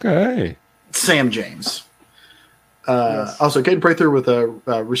 Wow, okay. Sam James. Yes. Also, Caden Prather with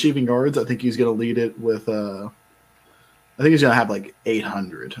receiving yards, I think he's going to lead it with I think he's going to have like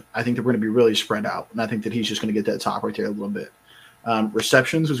 800. I think that we're going to be really spread out, and I think that he's just going to get that top right there a little bit.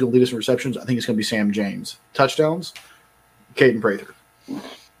 Receptions, who's going to lead us in receptions? I think it's going to be Sam James. Touchdowns, Caden Prather.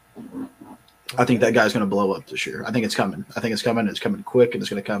 I think that guy's going to blow up this year. I think it's coming. It's coming quick, and it's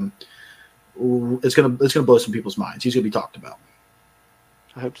going to come. It's going to blow some people's minds. He's going to be talked about.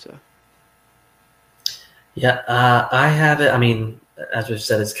 I hope so. Yeah, I have it. I mean, as we've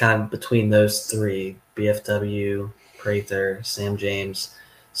said, it's kind of between those three: BFW, Prather, Sam James.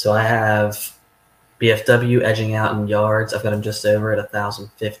 So I have BFW edging out in yards. I've got him just over at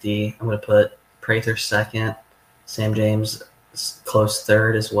 1,050. I'm going to put Prather second, Sam James close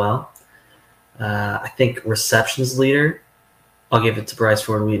third as well. I think receptions leader, I'll give it to Bryce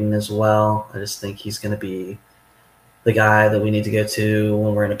Ford Wheaton as well. I just think he's going to be the guy that we need to go to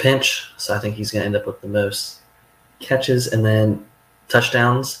when we're in a pinch. So I think he's going to end up with the most catches. And then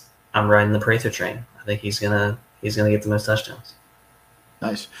touchdowns, I'm riding the Prather train. I think he's gonna get the most touchdowns.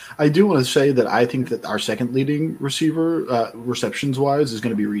 Nice. I do want to say that I think that our second leading receiver, receptions wise, is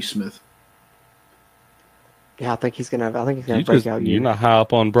going to be Reese Smith. Yeah, I think he's gonna break out. You're not high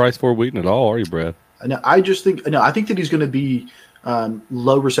up on Bryce Ford Wheaton at all, are you, Brad? No, I think that he's going to be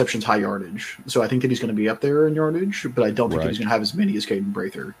low receptions, high yardage. So I think that he's going to be up there in yardage, but I don't think that he's going to have as many as Caden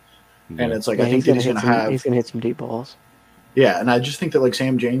Prather. Yeah. And it's like I think that he's going to hit some deep balls. Yeah, and I just think that like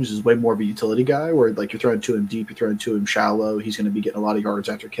Sam James is way more of a utility guy, where like you're throwing to him deep, you're throwing to him shallow. He's going to be getting a lot of yards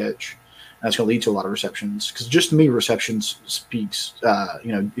after catch. And that's going to lead to a lot of receptions. Because just to me, receptions speaks,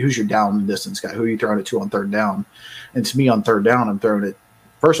 who's your down distance guy? Who are you throwing it to on third down? And to me, on third down, I'm throwing it,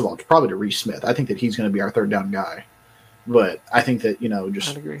 first of all, probably to Reese Smith. I think that he's going to be our third down guy. But I think that,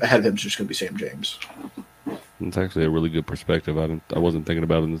 just ahead of him is just going to be Sam James. It's actually a really good perspective. I wasn't thinking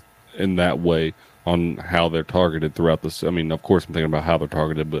about it in that way on how they're targeted throughout this. I mean, of course, I'm thinking about how they're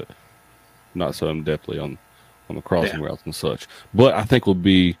targeted, but not so in-depthly on the crossing routes and such. But I think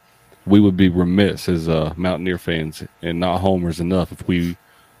we would be remiss as Mountaineer fans and not homers enough if we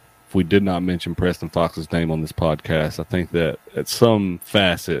did not mention Preston Fox's name on this podcast. I think that at some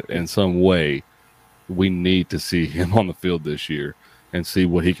facet and some way, we need to see him on the field this year and see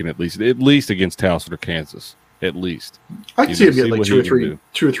what he can at least against Towson or Kansas. At least I can see him get like two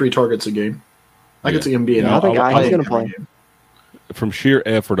or three targets a game. I can see him being. I think he's going to play. from sheer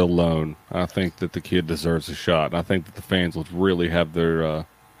effort alone, I think that the kid deserves a shot, and I think that the fans would really have their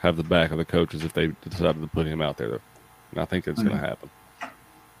have the back of the coaches if they decided to put him out there. And I think it's going to happen.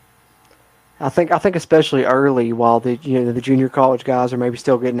 I think especially early, while the junior college guys are maybe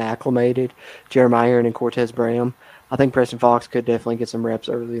still getting acclimated, Jeremiah Aaron and Cortez Bram. I think Preston Fox could definitely get some reps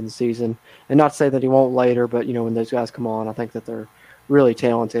early in the season, and not to say that he won't later, but when those guys come on, I think that they're really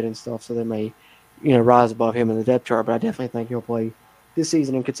talented and stuff, so they may rise above him in the depth chart. But I definitely think he'll play this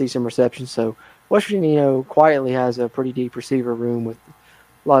season and could see some receptions. So West Virginia, quietly has a pretty deep receiver room with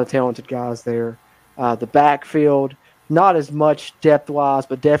a lot of talented guys there. The backfield, not as much depth-wise,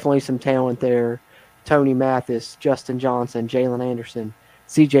 but definitely some talent there. Tony Mathis, Justin Johnson, Jalen Anderson,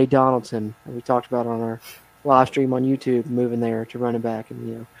 C.J. Donaldson, that we talked about on our live stream on YouTube, moving there to running back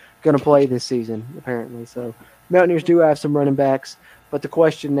and, going to play this season, apparently. So Mountaineers do have some running backs, but the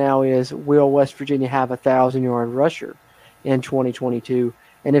question now is, will West Virginia have a 1,000-yard rusher in 2022?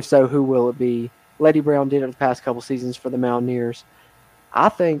 And if so, who will it be? Letty Brown did it the past couple seasons for the Mountaineers. I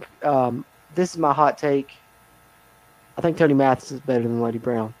think this is my hot take. I think Tony Mathis is better than Letty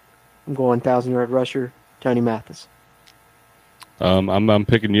Brown. I'm going 1,000-yard rusher, Tony Mathis. I'm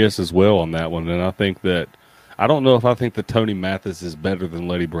picking yes as well on that one, and I think that I don't know if I think that Tony Mathis is better than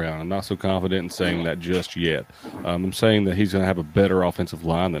Letty Brown. I'm not so confident in saying that just yet. I'm saying that he's going to have a better offensive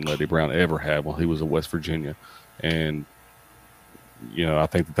line than Letty Brown ever had while he was at West Virginia, and I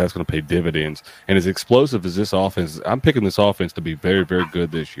think that that's going to pay dividends. And as explosive as this offense is, I'm picking this offense to be very, very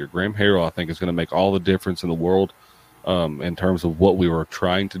good this year. Graham Harrell, I think, is going to make all the difference in the world in terms of what we were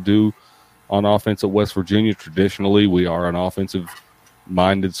trying to do on offense at West Virginia. Traditionally, we are an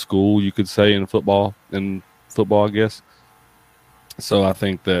offensive-minded school, you could say, in football, I guess. So I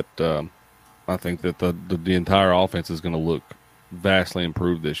think that the entire offense is going to look vastly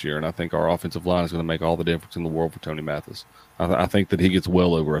improved this year, and I think our offensive line is going to make all the difference in the world for Tony Mathis. I think that he gets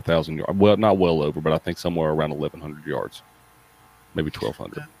well over 1,000 yards. Well, not well over, but I think somewhere around 1,100 yards, maybe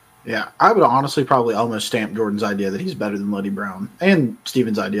 1,200. Yeah, I would honestly probably almost stamp Jordan's idea that he's better than Letty Brown, and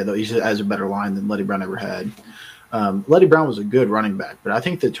Steven's idea that he has a better line than Letty Brown ever had. Letty Brown was a good running back, but I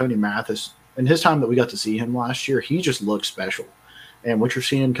think that Tony Mathis, in his time that we got to see him last year, he just looked special. And what you're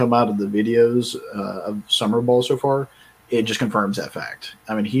seeing come out of the videos of summer ball so far, it just confirms that fact.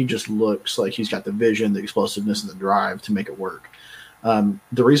 I mean, he just looks like he's got the vision, the explosiveness, and the drive to make it work.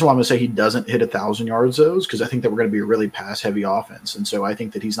 The reason why I'm going to say he doesn't hit 1,000 yards, though, is because I think that we're going to be a really pass-heavy offense, and so I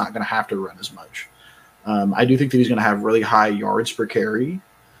think that he's not going to have to run as much. I do think that he's going to have really high yards per carry,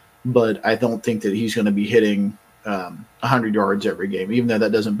 but I don't think that he's going to be hitting 100 yards every game, even though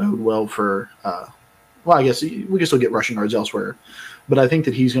that doesn't bode well for well, I guess we can still get rushing yards elsewhere. But I think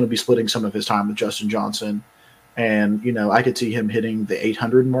that he's going to be splitting some of his time with Justin Johnson. And, I could see him hitting the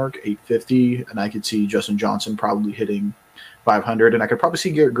 800 mark, 850, and I could see Justin Johnson probably hitting 500, and I could probably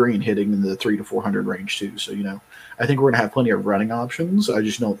see Garrett Green hitting in the 300 to 400 range too. So, I think we're going to have plenty of running options. I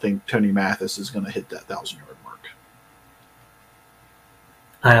just don't think Tony Mathis is going to hit that 1,000-yard mark.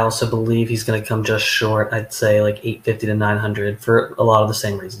 I also believe he's going to come just short. I'd say like 850 to 900 for a lot of the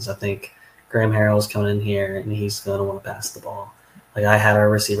same reasons. I think Graham Harrell is coming in here, and he's going to want to pass the ball. Like, I had our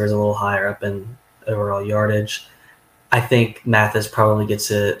receivers a little higher up in overall yardage. I think Mathis probably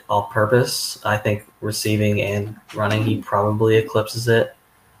gets it all purpose. I think receiving and running, he probably eclipses it.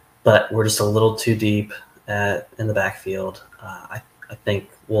 But we're just a little too deep in the backfield. I think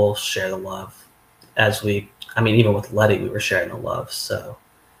we'll share the love. Even with Letty, we were sharing the love. So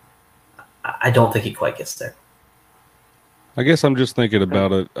I don't think he quite gets there. I guess I'm just thinking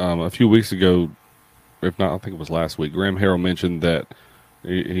about it. A few weeks ago, if not, I think it was last week, Graham Harrell mentioned that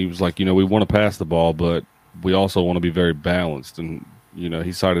he was like, we want to pass the ball, but we also want to be very balanced. And,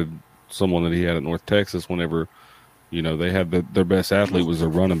 he cited someone that he had at North Texas whenever, they had their best athlete was their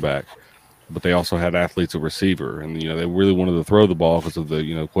running back, but they also had athletes at receiver. And, they really wanted to throw the ball because of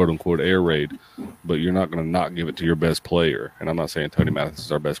the, quote-unquote air raid, but you're not going to not give it to your best player. And I'm not saying Tony Mathis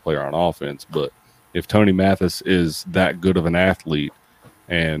is our best player on offense, but if Tony Mathis is that good of an athlete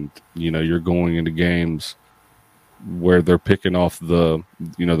and, you're going into games where they're picking off the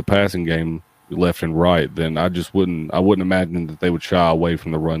passing game left and right, then I wouldn't imagine that they would shy away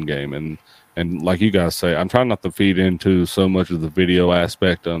from the run game. And like you guys say, I'm trying not to feed into so much of the video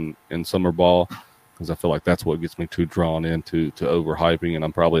aspect in summer ball, because I feel like that's what gets me too drawn into overhyping, and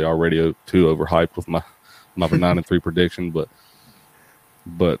I'm probably already too overhyped with my 9-3 prediction.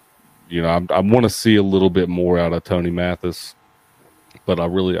 But I want to see a little bit more out of Tony Mathis, but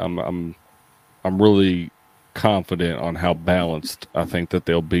I'm really confident on how balanced I think that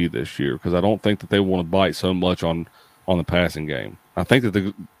they'll be this year, because I don't think that they want to bite so much on the passing game. I think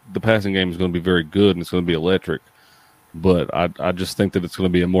that the passing game is going to be very good and it's going to be electric, But I just think that it's going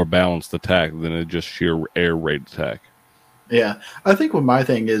to be a more balanced attack than a just sheer air raid attack. Yeah, I think what my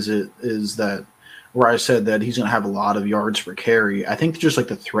thing is that where I said that he's going to have a lot of yards per carry, I think just like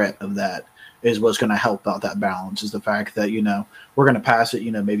the threat of that is what's going to help out that balance, is the fact that, we're going to pass it,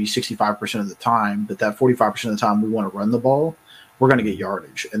 maybe 65% of the time, but that 45% of the time we want to run the ball, we're going to get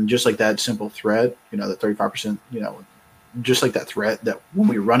yardage. And just like that simple threat, that 35%, just like that threat that when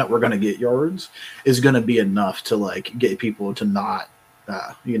we run it, we're going to get yards is going to be enough to like get people to not,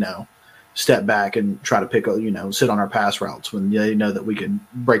 step back and try to pick up, sit on our pass routes when they know that we can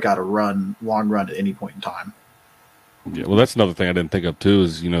break out a long run at any point in time. Yeah, well, that's another thing I didn't think of too.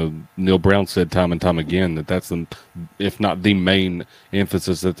 Is Neil Brown said time and time again that that's if not the main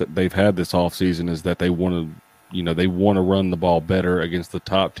emphasis that they've had this offseason is that they want to run the ball better against the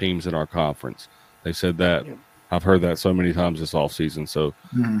top teams in our conference. They said that. Yeah. I've heard that so many times this offseason. So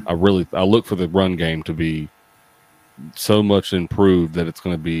I look for the run game to be so much improved that it's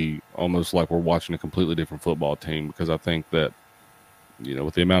going to be almost like we're watching a completely different football team, because I think that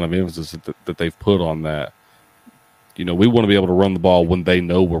with the amount of emphasis that they've put on that. We want to be able to run the ball when they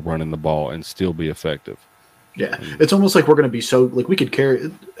know we're running the ball and still be effective. Yeah, it's almost like we're going to be so like we could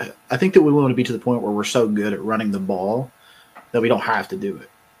carry. I think that we want to be to the point where we're so good at running the ball that we don't have to do it.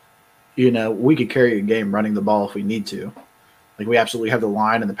 We could carry a game running the ball if we need to. Like we absolutely have the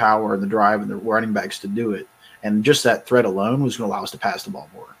line and the power and the drive and the running backs to do it. And just that threat alone was going to allow us to pass the ball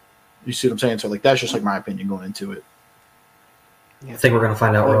more. You see what I'm saying? So like that's just like my opinion going into it. I think we're going to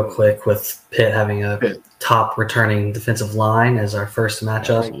find out real quick with Pitt having a top returning defensive line as our first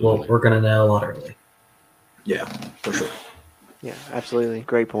matchup. Well, we're going to know a lot early. Yeah, for sure. Yeah, absolutely.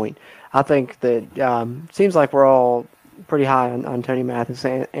 Great point. I think that seems like we're all pretty high on Tony Mathis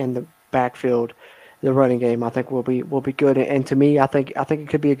and the backfield, the running game. I think will be good. And to me, I think it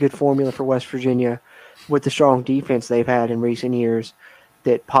could be a good formula for West Virginia with the strong defense they've had in recent years.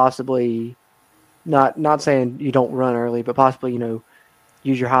 That possibly. Not saying you don't run early, but possibly,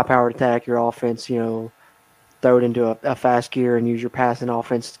 use your high-powered attack, your offense, throw it into a fast gear and use your passing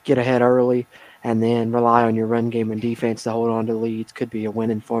offense, get ahead early, and then rely on your run game and defense to hold on to the leads. Could be a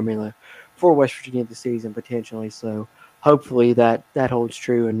winning formula for West Virginia this season, potentially. So hopefully that holds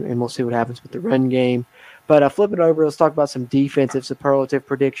true, and we'll see what happens with the run game. But flip it over, let's talk about some defensive superlative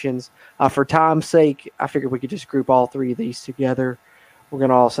predictions. For time's sake, I figured we could just group all three of these together. We're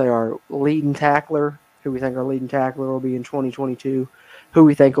going to all say our leading tackler, who we think our leading tackler will be in 2022, who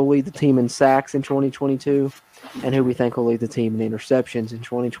we think will lead the team in sacks in 2022, and who we think will lead the team in interceptions in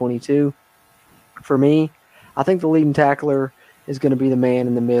 2022. For me, I think the leading tackler is going to be the man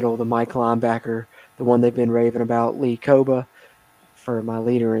in the middle, the Mike linebacker, the one they've been raving about, Lee Koba. For my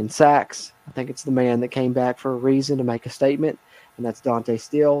leader in sacks, I think it's the man that came back for a reason to make a statement, and that's Dante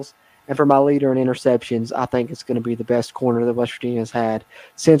Stills. And for my leader in interceptions, I think it's going to be the best corner that West Virginia has had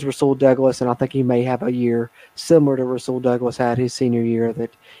since Rasul Douglas, and I think he may have a year similar to Rasul Douglas had his senior year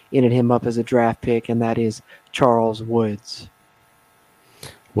that ended him up as a draft pick, and that is Charles Woods.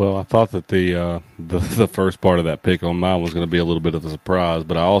 Well, I thought that the first part of that pick on mine was going to be a little bit of a surprise,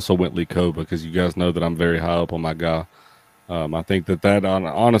 but I also went Lee Koba because you guys know that I'm very high up on my guy. I think that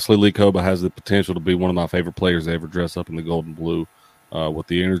honestly, Lee Koba has the potential to be one of my favorite players to ever dress up in the gold and blue. With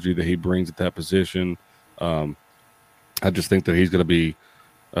the energy that he brings at that position, I just think that he's going to be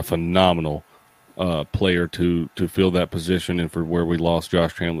a phenomenal player to fill that position, and for where we lost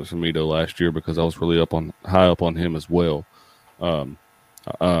Josh Chandler-Samito last year, because I was really high up on him as well. I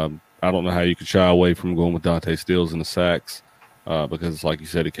don't know how you could shy away from going with Dante Stills in the sacks, because like you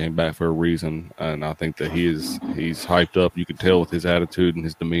said, he came back for a reason, and I think that he's hyped up. You can tell with his attitude and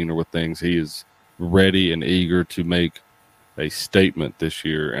his demeanor with things. He is ready and eager to make a statement this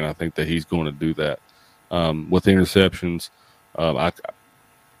year, and I think that he's going to do that. With interceptions, I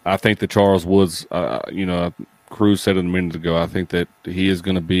think that Charles Woods, Cruz said it a minute ago, I think that he is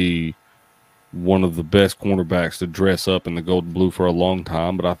going to be one of the best cornerbacks to dress up in the gold and blue for a long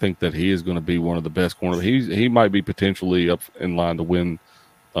time, but I think that he is going to be one of the best cornerbacks. He might be potentially up in line to win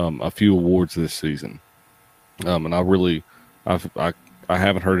a few awards this season. And I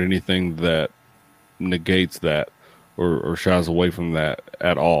haven't heard anything that negates that or shies away from that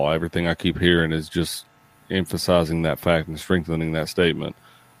at all. Everything I keep hearing is just emphasizing that fact and strengthening that statement.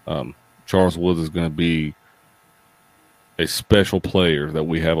 Charles Woods is going to be a special player that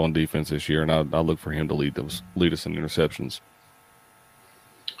we have on defense this year, and I look for him to lead us in interceptions.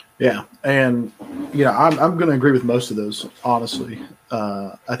 Yeah, and I'm going to agree with most of those. Honestly,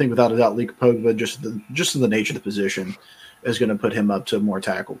 I think without a doubt, Lee Koba, just the nature of the position, is going to put him up to more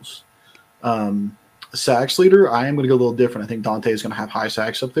tackles. Sacks leader, I am going to go a little different. I think Dante is going to have high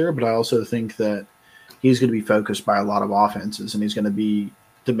sacks up there, but I also think that he's going to be focused by a lot of offenses, and he's going to be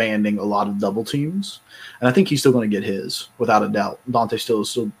demanding a lot of double teams. And I think he's still going to get his, without a doubt. Dante's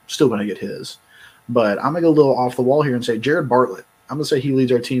still going to get his. But I'm going to go a little off the wall here and say Jared Bartlett. I'm going to say he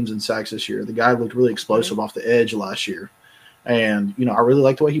leads our teams in sacks this year. The guy looked really explosive off the edge last year. And, I really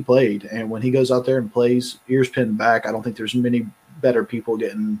like the way he played. And when he goes out there and plays ears pinned back, I don't think there's many better people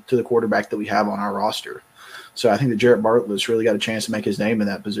getting to the quarterback that we have on our roster. So I think that Jared Bartlett's really got a chance to make his name in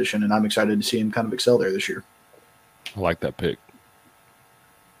that position, and I'm excited to see him kind of excel there this year. I like that pick.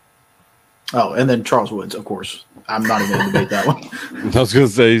 Oh, and then Charles Woods, of course. I'm not even going to debate that one. I was going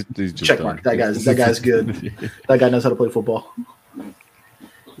to say he's just check done. mark. That guy's good. That guy knows how to play football.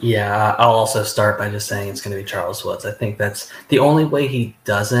 Yeah, I'll also start by just saying it's going to be Charles Woods. I think that's the only way he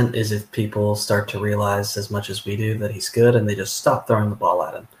doesn't is if people start to realize as much as we do that he's good and they just stop throwing the ball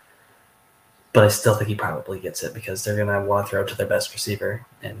at him. But I still think he probably gets it because they're going to want to throw it to their best receiver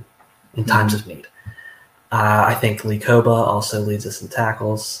in times of need. I think Lee Koba also leads us in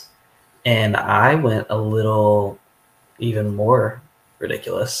tackles. And I went a little even more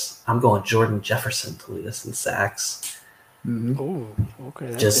ridiculous. I'm going Jordan Jefferson to lead us in sacks. Mm-hmm. Oh,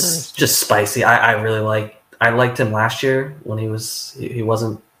 okay. Just spicy. I liked him last year when he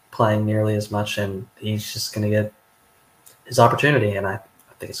wasn't playing nearly as much, and he's just going to get his opportunity. And I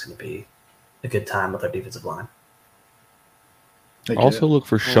think it's going to be a good time with our defensive line. Also look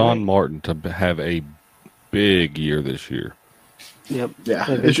for Sean Martin to have a big year this year. Yep. Yeah.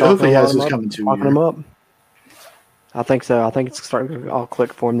 Hopefully he has this coming to talking him up. I think so. I think it's starting to all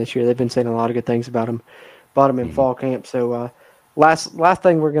click for him this year. They've been saying a lot of good things about him. Bought him in fall camp. So last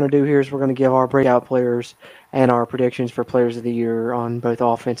thing we're going to do here is we're going to give our breakout players and our predictions for players of the year on both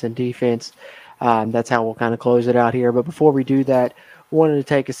offense and defense. That's how we'll kind of close it out here. But before we do that, wanted to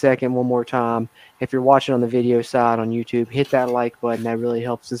take a second one more time. If you're watching on the video side on YouTube, hit that like button. That really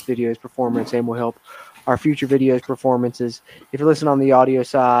helps this video's performance and will help our future videos performances. If you're listening on the audio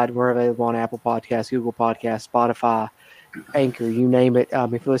side, we're available on Apple Podcasts, Google Podcasts, Spotify, Anchor, you name it.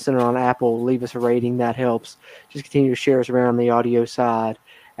 If you're listening on Apple, leave us a rating. That helps. Just continue to share us around the audio side.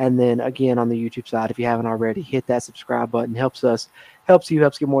 And then again on the YouTube side, if you haven't already, hit that subscribe button. Helps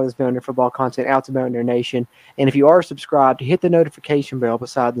get more of this Mountaineer football content out to Mountaineer Nation. And if you are subscribed, hit the notification bell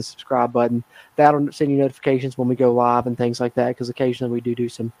beside the subscribe button. That'll send you notifications when we go live and things like that, because occasionally we do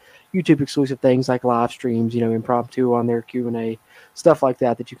some YouTube exclusive things like live streams, impromptu on their Q&A, stuff like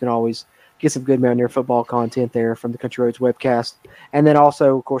that you can always get some good Mountaineer football content there from the Country Roads webcast. And then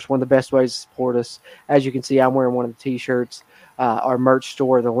also, of course, one of the best ways to support us, as you can see, I'm wearing one of the T-shirts. Our merch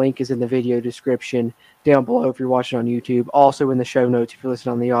store, the link is in the video description down below if you're watching on YouTube. Also in the show notes if you're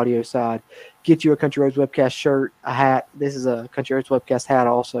listening on the audio side. Get you a Country Roads webcast shirt, a hat. This is a Country Roads webcast hat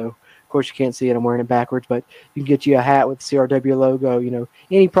also. Of course, you can't see it. I'm wearing it backwards, but you can get you a hat with the CRW logo.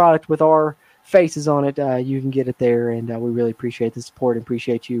 Any product with our faces on it, you can get it there, and we really appreciate the support and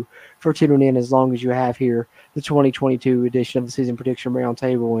appreciate you for tuning in as long as you have here, the 2022 edition of the Season Prediction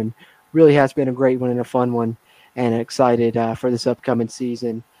Roundtable, and really has been a great one and a fun one, and excited for this upcoming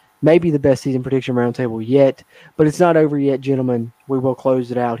season. Maybe the best Season Prediction Roundtable yet, but it's not over yet, gentlemen. We will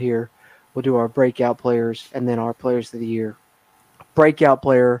close it out here. We'll do our breakout players and then our players of the year. Breakout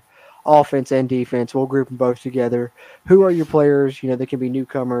player, offense and defense. We'll group them both together. Who are your players? They can be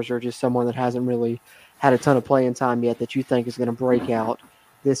newcomers or just someone that hasn't really had a ton of playing time yet that you think is going to break out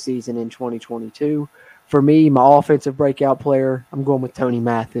this season in 2022. For me, my offensive breakout player, I'm going with Tony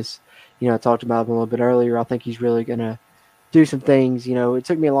Mathis. I talked about him a little bit earlier. I think he's really going to do some things. It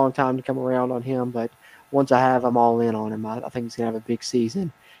took me a long time to come around on him, but once I have, I'm all in on him. I think he's going to have a big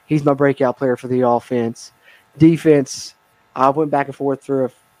season. He's my breakout player for the offense. Defense, I went back and forth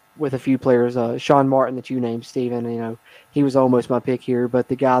with a few players. Sean Martin that you named, Steven, he was almost my pick here, but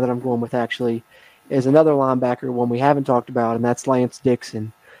the guy that I'm going with actually is another linebacker, one we haven't talked about, and that's Lance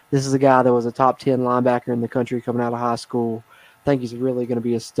Dixon. This is a guy that was a top 10 linebacker in the country coming out of high school. I think he's really going to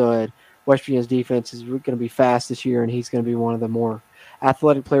be a stud. West Virginia's defense is going to be fast this year, and he's going to be one of the more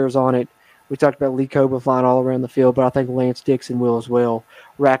athletic players on it. We talked about Lee Koba flying all around the field, but I think Lance Dixon will as well.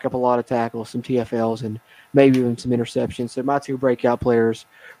 Rack up a lot of tackles, some TFLs, and maybe even some interceptions. So my two breakout players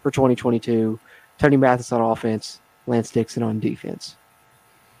for 2022, Tony Mathis on offense, Lance Dixon on defense.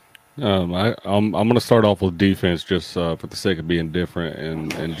 I'm going to start off with defense just for the sake of being different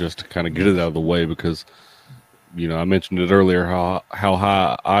and just to kind of get it out of the way because, I mentioned it earlier how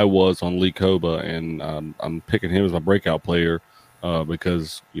high I was on Lee Koba, and I'm picking him as my breakout player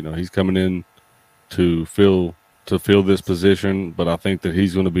because, he's coming in to fill this position, but I think that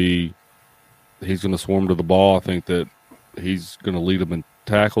he's going to swarm to the ball. I think that he's going to lead them in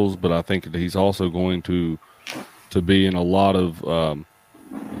tackles, but I think that he's also going to be in a lot of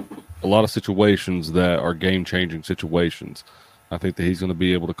a lot of situations that are game-changing situations. I think that he's going to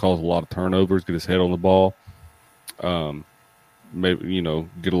be able to cause a lot of turnovers, get his head on the ball, maybe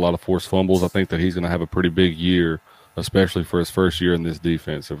get a lot of forced fumbles. I think that he's going to have a pretty big year, especially for his first year in this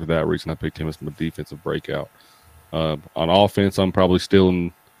defense. So for that reason, I picked him as my defensive breakout. On offense, I'm probably still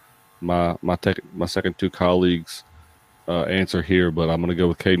in my second two colleagues' answer here, but I'm going to go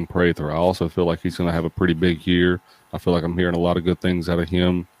with Caden Prather. I also feel like he's going to have a pretty big year. I feel like I'm hearing a lot of good things out of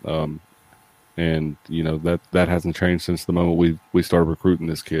him. And that hasn't changed since the moment we started recruiting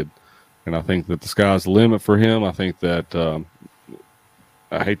this kid, and I think that the sky's the limit for him. I think that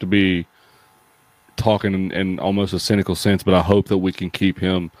I hate to be talking in almost a cynical sense, but I hope that we can keep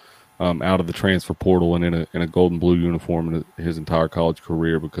him out of the transfer portal and in a gold and blue uniform in his entire college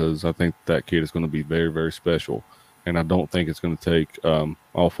career, because I think that kid is going to be very, very special, and I don't think it's going to take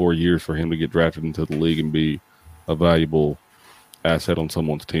all 4 years for him to get drafted into the league and be a valuable asset on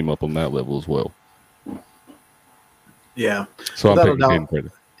someone's team up on that level as well. Yeah. So I'm picking Caden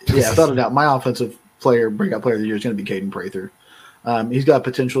Prather. Yeah, without a doubt. My offensive breakout player of the year is going to be Caden Prather. He's got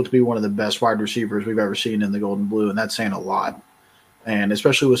potential to be one of the best wide receivers we've ever seen in the gold and blue, and that's saying a lot. And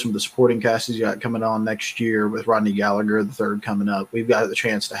especially with some of the supporting cast he's got coming on next year with Rodney Gallagher, the third coming up, we've got the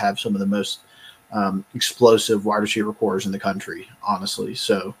chance to have some of the most explosive wide receiver cores in the country, honestly.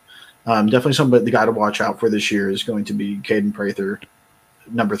 So definitely the guy to watch out for this year is going to be Caden Prather.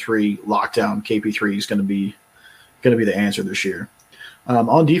 Number 3, lockdown, KP3 is going to be the answer this year.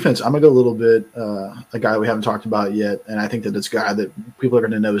 On defense, I'm going to go a little bit a guy we haven't talked about yet, and I think that it's a guy that people are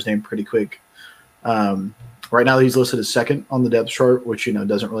going to know his name pretty quick. Right now he's listed as second on the depth chart, which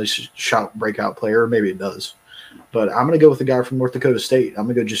doesn't really shout breakout player. Maybe it does. But I'm going to go with the guy from North Dakota State. I'm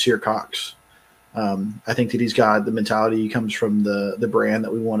going to go Jasir Cox. I think that he's got the mentality. He comes from the brand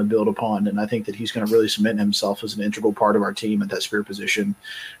that we want to build upon, and I think that he's going to really cement himself as an integral part of our team at that spear position,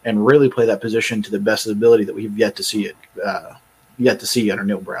 and really play that position to the best of the ability that we've yet to see under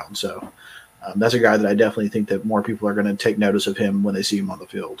Neil Brown. So that's a guy that I definitely think that more people are going to take notice of him when they see him on the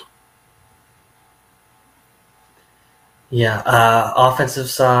field. Yeah, offensive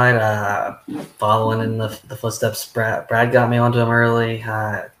side, following in the footsteps. Brad got me onto him early.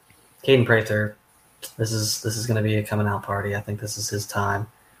 Caden Prather, this is going to be a coming out party. I think this is his time.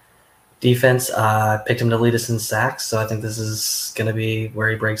 Defense, picked him to lead us in sacks, so I think this is going to be where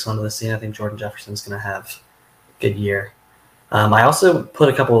he breaks onto the scene. I think Jordan Jefferson's going to have a good year. I also put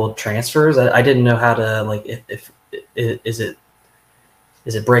a couple of transfers. I didn't know how to is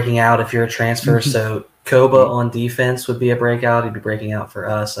it breaking out if you're a transfer? Mm-hmm. So Koba on defense would be a breakout. He'd be breaking out for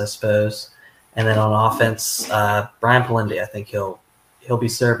us, I suppose. And then on offense, Brian Palindi, I think he'll be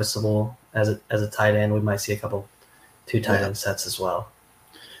serviceable as a tight end. We might see a couple 2 tight end sets as well.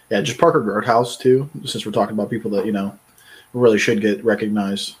 Yeah, just Parker Groothouse too, since we're talking about people that really should get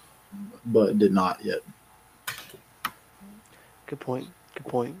recognized but did not yet. Good point.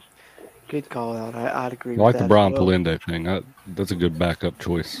 Good call out. I'd agree with that. I like the Brian Palinde thing. That's a good backup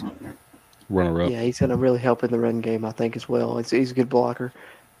choice. Runner up. Yeah, he's going to really help in the run game, I think, as well. He's a good blocker.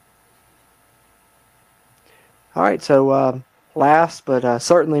 All right, so last but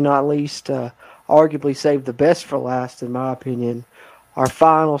certainly not least, arguably saved the best for last, in my opinion, our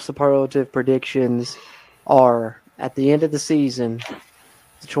final superlative predictions are at the end of the season,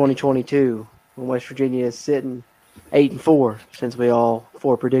 2022, when West Virginia is sitting 8-4, since we all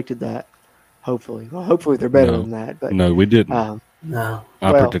 4 predicted that. Hopefully they're better than that. But no, we didn't. No,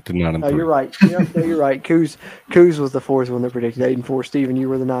 I predicted 9-3. No, you're right. You're right. Coos was the 4th one that predicted 8-4. Steven, you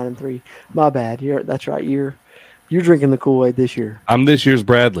were the 9-3. My bad. That's right. You're drinking the Kool-Aid this year. I'm this year's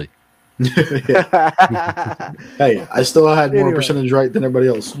Bradley. Hey, I still had more percentage right than everybody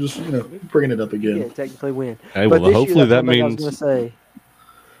else. Just bringing it up again. Yeah, technically win. Hey, well, hopefully that means. I was going to say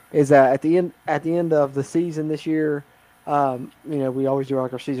is that at the end of the season this year, we always do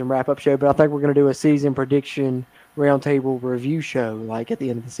our season wrap up show, but I think we're going to do a season prediction roundtable review show like at the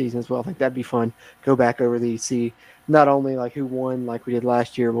end of the season as well. I think that'd be fun. Go back over these, see not only like who won like we did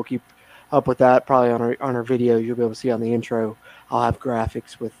last year. We'll keep up with that probably on our videos. You'll be able to see on the intro. I'll have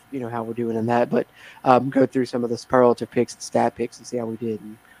graphics with how we're doing in that, but go through some of the superlative picks and stat picks and see how we did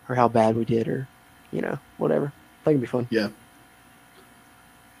or how bad we did or whatever. I think it'd be fun. Yeah.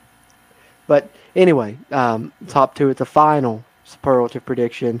 But anyway, top 2 at the final superlative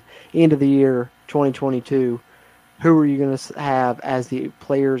prediction, end of the year 2022. Who are you going to have as the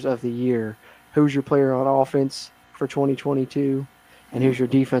players of the year? Who's your player on offense for 2022? And who's your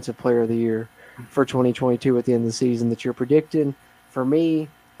defensive player of the year for 2022 at the end of the season that you're predicting? For me,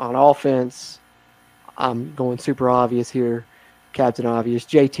 on offense, I'm going super obvious here. Captain Obvious,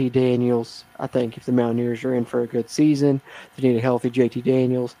 JT Daniels. I think if the Mountaineers are in for a good season, they need a healthy JT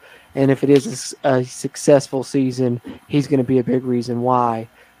Daniels. And if it is a successful season, he's going to be a big reason why.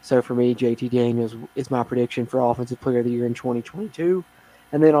 So for me, JT Daniels is my prediction for Offensive Player of the Year in 2022.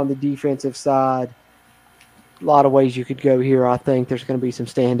 And then on the defensive side, a lot of ways you could go here. I think there's going to be some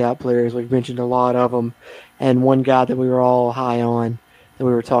standout players. We've mentioned a lot of them. And one guy that we were all high on that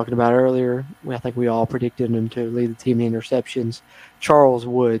we were talking about earlier, I think we all predicted him to lead the team in interceptions. Charles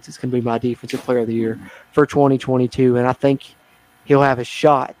Woods is going to be my Defensive Player of the Year for 2022. And I think he'll have a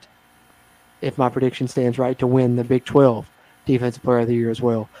shot, if my prediction stands right, to win the Big 12 Defensive Player of the Year as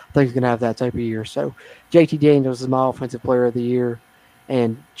well. I think he's going to have that type of year. So JT Daniels is my Offensive Player of the Year,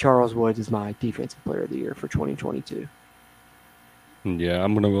 and Charles Woods is my Defensive Player of the Year for 2022. Yeah,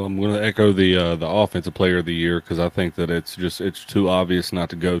 I'm gonna echo the Offensive Player of the Year, because I think that it's too obvious not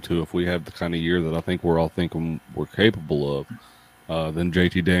to go to. If we have the kind of year that I think we're all thinking we're capable of, then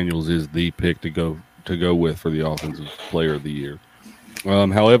JT Daniels is the pick to go with for the Offensive Player of the Year.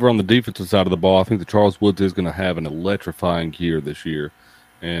 However, on the defensive side of the ball, I think that Charles Woods is going to have an electrifying year this year,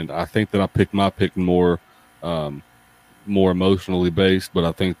 and I think that I picked my pick more emotionally based. But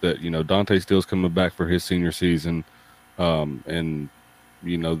I think that Dante Steele's coming back for his senior season, and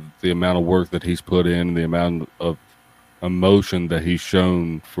the amount of work that he's put in, the amount of emotion that he's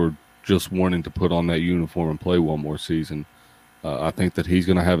shown for just wanting to put on that uniform and play one more season. I think that he's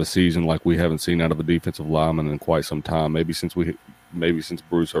going to have a season like we haven't seen out of a defensive lineman in quite some time, maybe since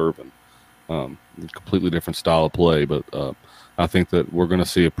Bruce Irvin. Completely different style of play, but I think that we're going to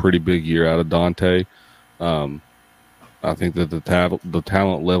see a pretty big year out of Dante. I think that the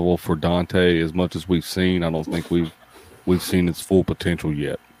talent level for Dante, as much as we've seen, I don't think we've seen its full potential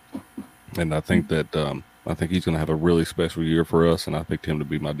yet. And I think that I think he's going to have a really special year for us, and I picked him to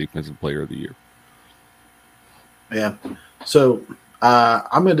be my Defensive Player of the Year. Yeah. So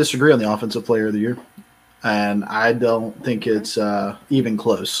I'm going to disagree on the Offensive Player of the Year, and I don't think it's even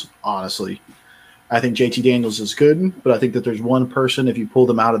close, honestly. I think JT Daniels is good, but I think that there's one person, if you pull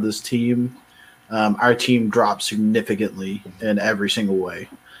them out of this team, our team drops significantly in every single way.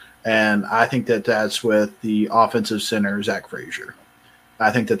 And I think that that's with the offensive center, Zach Frazier. I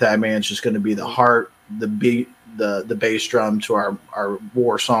think that man's just going to be the heart, the beat, the bass drum to our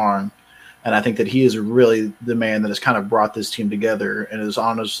war song. And I think that he is really the man that has kind of brought this team together and is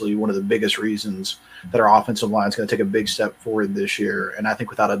honestly one of the biggest reasons that our offensive line is going to take a big step forward this year. And I think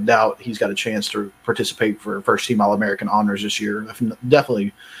without a doubt, he's got a chance to participate for first-team All-American honors this year.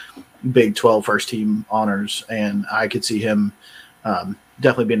 Definitely Big 12 first-team honors. And I could see him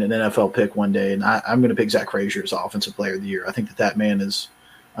definitely being an NFL pick one day. And I'm going to pick Zach Frazier as Offensive Player of the Year. I think that man is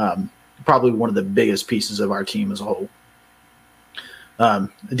probably one of the biggest pieces of our team as a whole.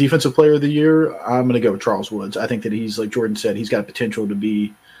 Defensive Player of the Year, I'm going to go with Charles Woods. I think that he's, like Jordan said, he's got potential to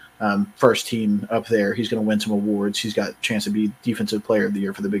be first team up there. He's going to win some awards. He's got a chance to be Defensive Player of the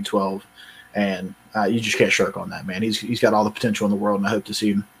Year for the Big 12. And you just can't shirk on that, man. He's got all the potential in the world, and I hope to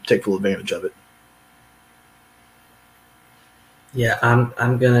see him take full advantage of it. Yeah,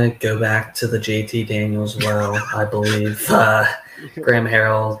 I'm going to go back to the JT Daniels well. I believe Graham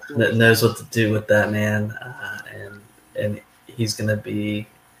Harrell knows what to do with that man, and he's going to be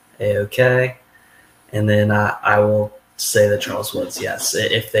A-okay. And then I will say that Charles Woods, yes.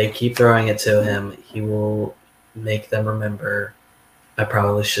 If they keep throwing it to him, he will make them remember, I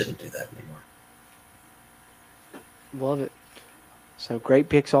probably shouldn't do that anymore. Love it. So great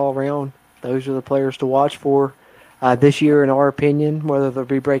picks all around. Those are the players to watch for this year, in our opinion, whether they'll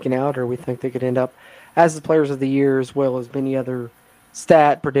be breaking out or we think they could end up as the players of the year, as well as many other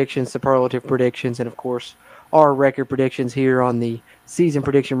stat predictions, superlative predictions, and, of course, our record predictions here on the Season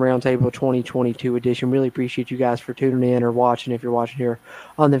Prediction Roundtable 2022 edition. Really appreciate you guys for tuning in or watching if you're watching here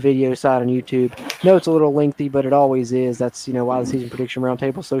on the video side on YouTube. I know it's a little lengthy, but it always is. That's, why the Season Prediction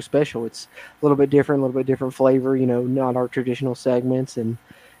Roundtable is so special. It's a little bit different flavor, not our traditional segments, and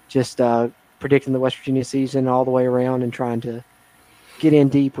just predicting the West Virginia season all the way around and trying to get in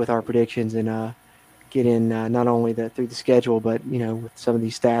deep with our predictions and get in not only through the schedule, but, with some of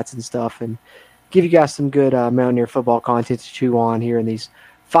these stats and stuff, and give you guys some good Mountaineer football content to chew on here in these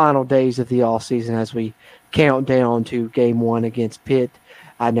final days of the off season as we count down to Game 1 against Pitt.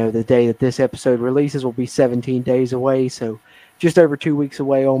 I know the day that this episode releases will be 17 days away, so just over 2 weeks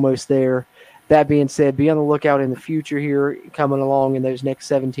away, almost there. That being said, be on the lookout in the future here. Coming along in those next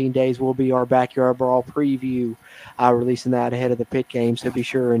 17 days will be our Backyard Brawl preview, releasing that ahead of the Pitt game, so be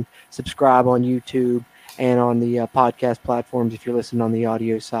sure and subscribe on YouTube and on the podcast platforms if you're listening on the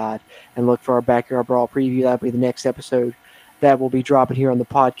audio side, and look for our Backyard Brawl preview. That'll be the next episode that will be dropping here on the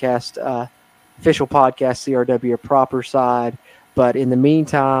podcast, official podcast, CRW proper side. But in the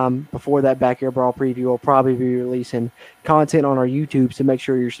meantime, before that Backyard Brawl preview, we'll probably be releasing content on our YouTube, so make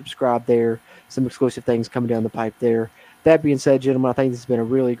sure you're subscribed there. Some exclusive things coming down the pipe there. That being said, gentlemen, I think this has been a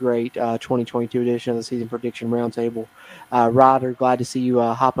really great 2022 edition of the Season Prediction Roundtable. Ryder, glad to see you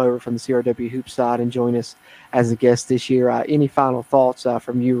hop over from the CRW Hoops side and join us as a guest this year. Any final thoughts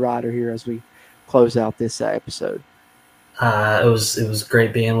from you, Ryder, here as we close out this episode? It was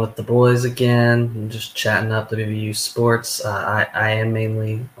great being with the boys again and just chatting up the WVU sports. I am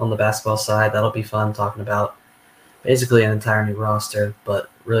mainly on the basketball side. That'll be fun talking about basically an entire new roster, but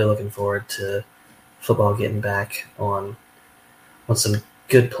really looking forward to football getting back on some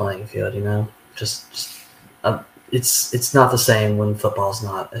good playing field. It's not the same when football's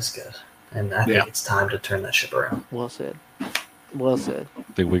not as good, and I think it's time to turn that ship around. Well said. I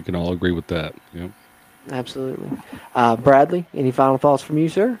think we can all agree with that. Yep. Absolutely. Bradley, any final thoughts from you,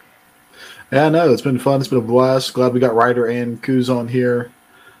 sir? Yeah, no, it's been fun. It's been a blast. Glad we got Ryder and Kuz on here.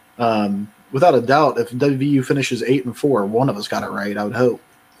 Without a doubt, if WVU finishes 8-4, one of us got it right, I would hope.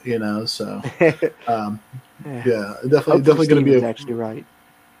 So yeah, definitely going to be actually right.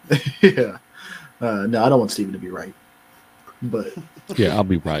 Yeah. No, I don't want Steven to be right. But yeah, I'll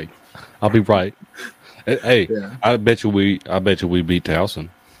be right. Hey, yeah. I bet you we beat Towson.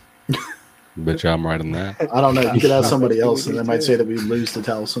 Bet you I'm right on that. I don't know. You could ask somebody else, and they might say that we lose to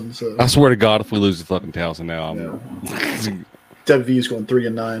Towson. So I swear to God, if we lose to fucking Towson now, WVU's going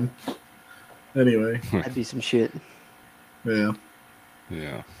 3-9. Anyway, that'd be some shit. Yeah.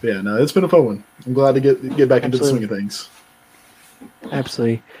 Yeah. No, it's been a fun one. I'm glad to get back into the swing of things.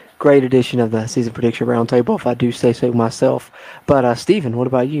 Absolutely. Great edition of the Season Prediction Roundtable, if I do say so myself. But, Steven, what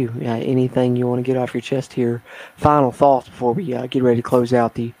about you? Anything you want to get off your chest here? Final thoughts before we get ready to close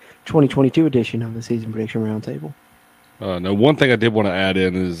out the 2022 edition of the Season Prediction Roundtable? No, one thing I did want to add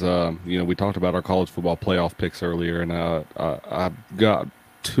in is, we talked about our college football playoff picks earlier, and I've got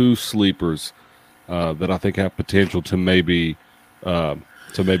two sleepers that I think have potential to maybe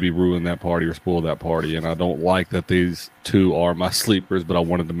ruin that party or spoil that party. And I don't like that these two are my sleepers, but I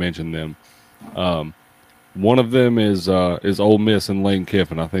wanted to mention them. One of them is Ole Miss and Lane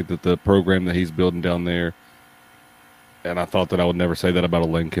Kiffin. I think that the program that he's building down there, and I thought that I would never say that about a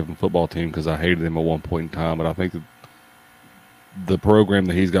Lane Kiffin football team because I hated him at one point in time, but I think that the program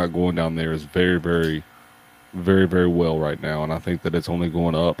that he's got going down there is very, very, very, very well right now. And I think that it's only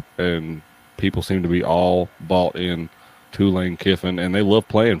going up, and people seem to be all bought in to Lane Kiffin, and they love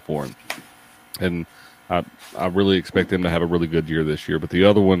playing for him. And I really expect them to have a really good year this year. But the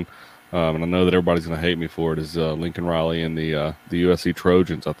other one, and I know that everybody's going to hate me for it, is Lincoln Riley and the USC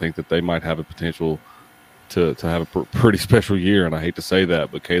Trojans. I think that they might have a potential to have a pretty special year, and I hate to say that,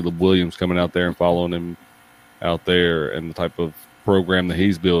 but Caleb Williams coming out there and following him out there and the type of program that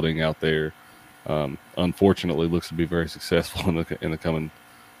he's building out there, unfortunately looks to be very successful in the coming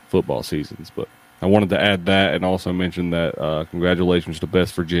football seasons. But I wanted to add that and also mention that congratulations to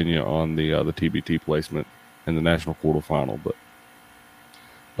West Virginia on the TBT placement in the national quarterfinal. But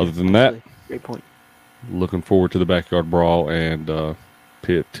other than that, great point. Looking forward to the Backyard Brawl and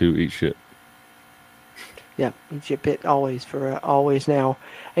Pitt to eat shit. Yeah, eat shit Pitt always now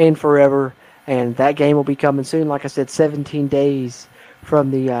and forever. And that game will be coming soon. Like I said, 17 days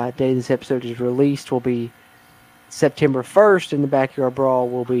from the day this episode is released will be September 1st, and the Backyard Brawl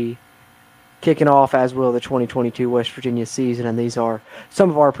will be kicking off, as will the 2022 West Virginia season. And these are some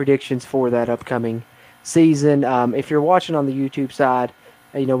of our predictions for that upcoming season. If you're watching on the YouTube side,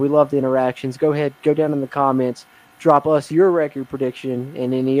 we love the interactions. Go ahead, go down in the comments, drop us your record prediction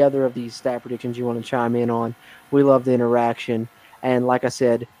and any other of these stat predictions you want to chime in on. We love the interaction. And like I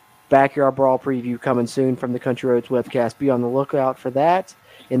said, Backyard Brawl preview coming soon from the Country Roads webcast. Be on the lookout for that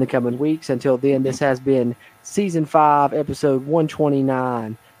in the coming weeks. Until then, this has been Season 5, Episode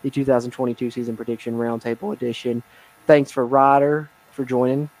 129, the 2022 Season Prediction Roundtable Edition. Thanks for Ryder for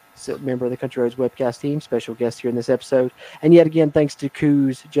joining, member of the Country Roads webcast team, special guest here in this episode. And yet again, thanks to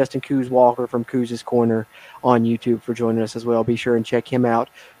Justin Coos Walker from Coos' Corner on YouTube for joining us as well. Be sure and check him out.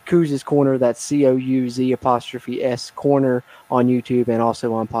 Coos' Corner, that's COUZ' Corner on YouTube and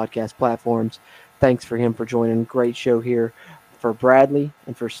also on podcast platforms. Thanks for him for joining. Great show here. For Bradley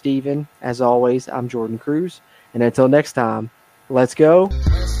and for Steven, as always, I'm Jordan Cruz. And until next time, let's go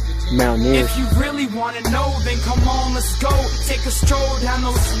Mountaineers. If you really want to know, then come on, let's go. Take a stroll down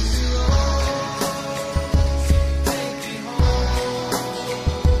those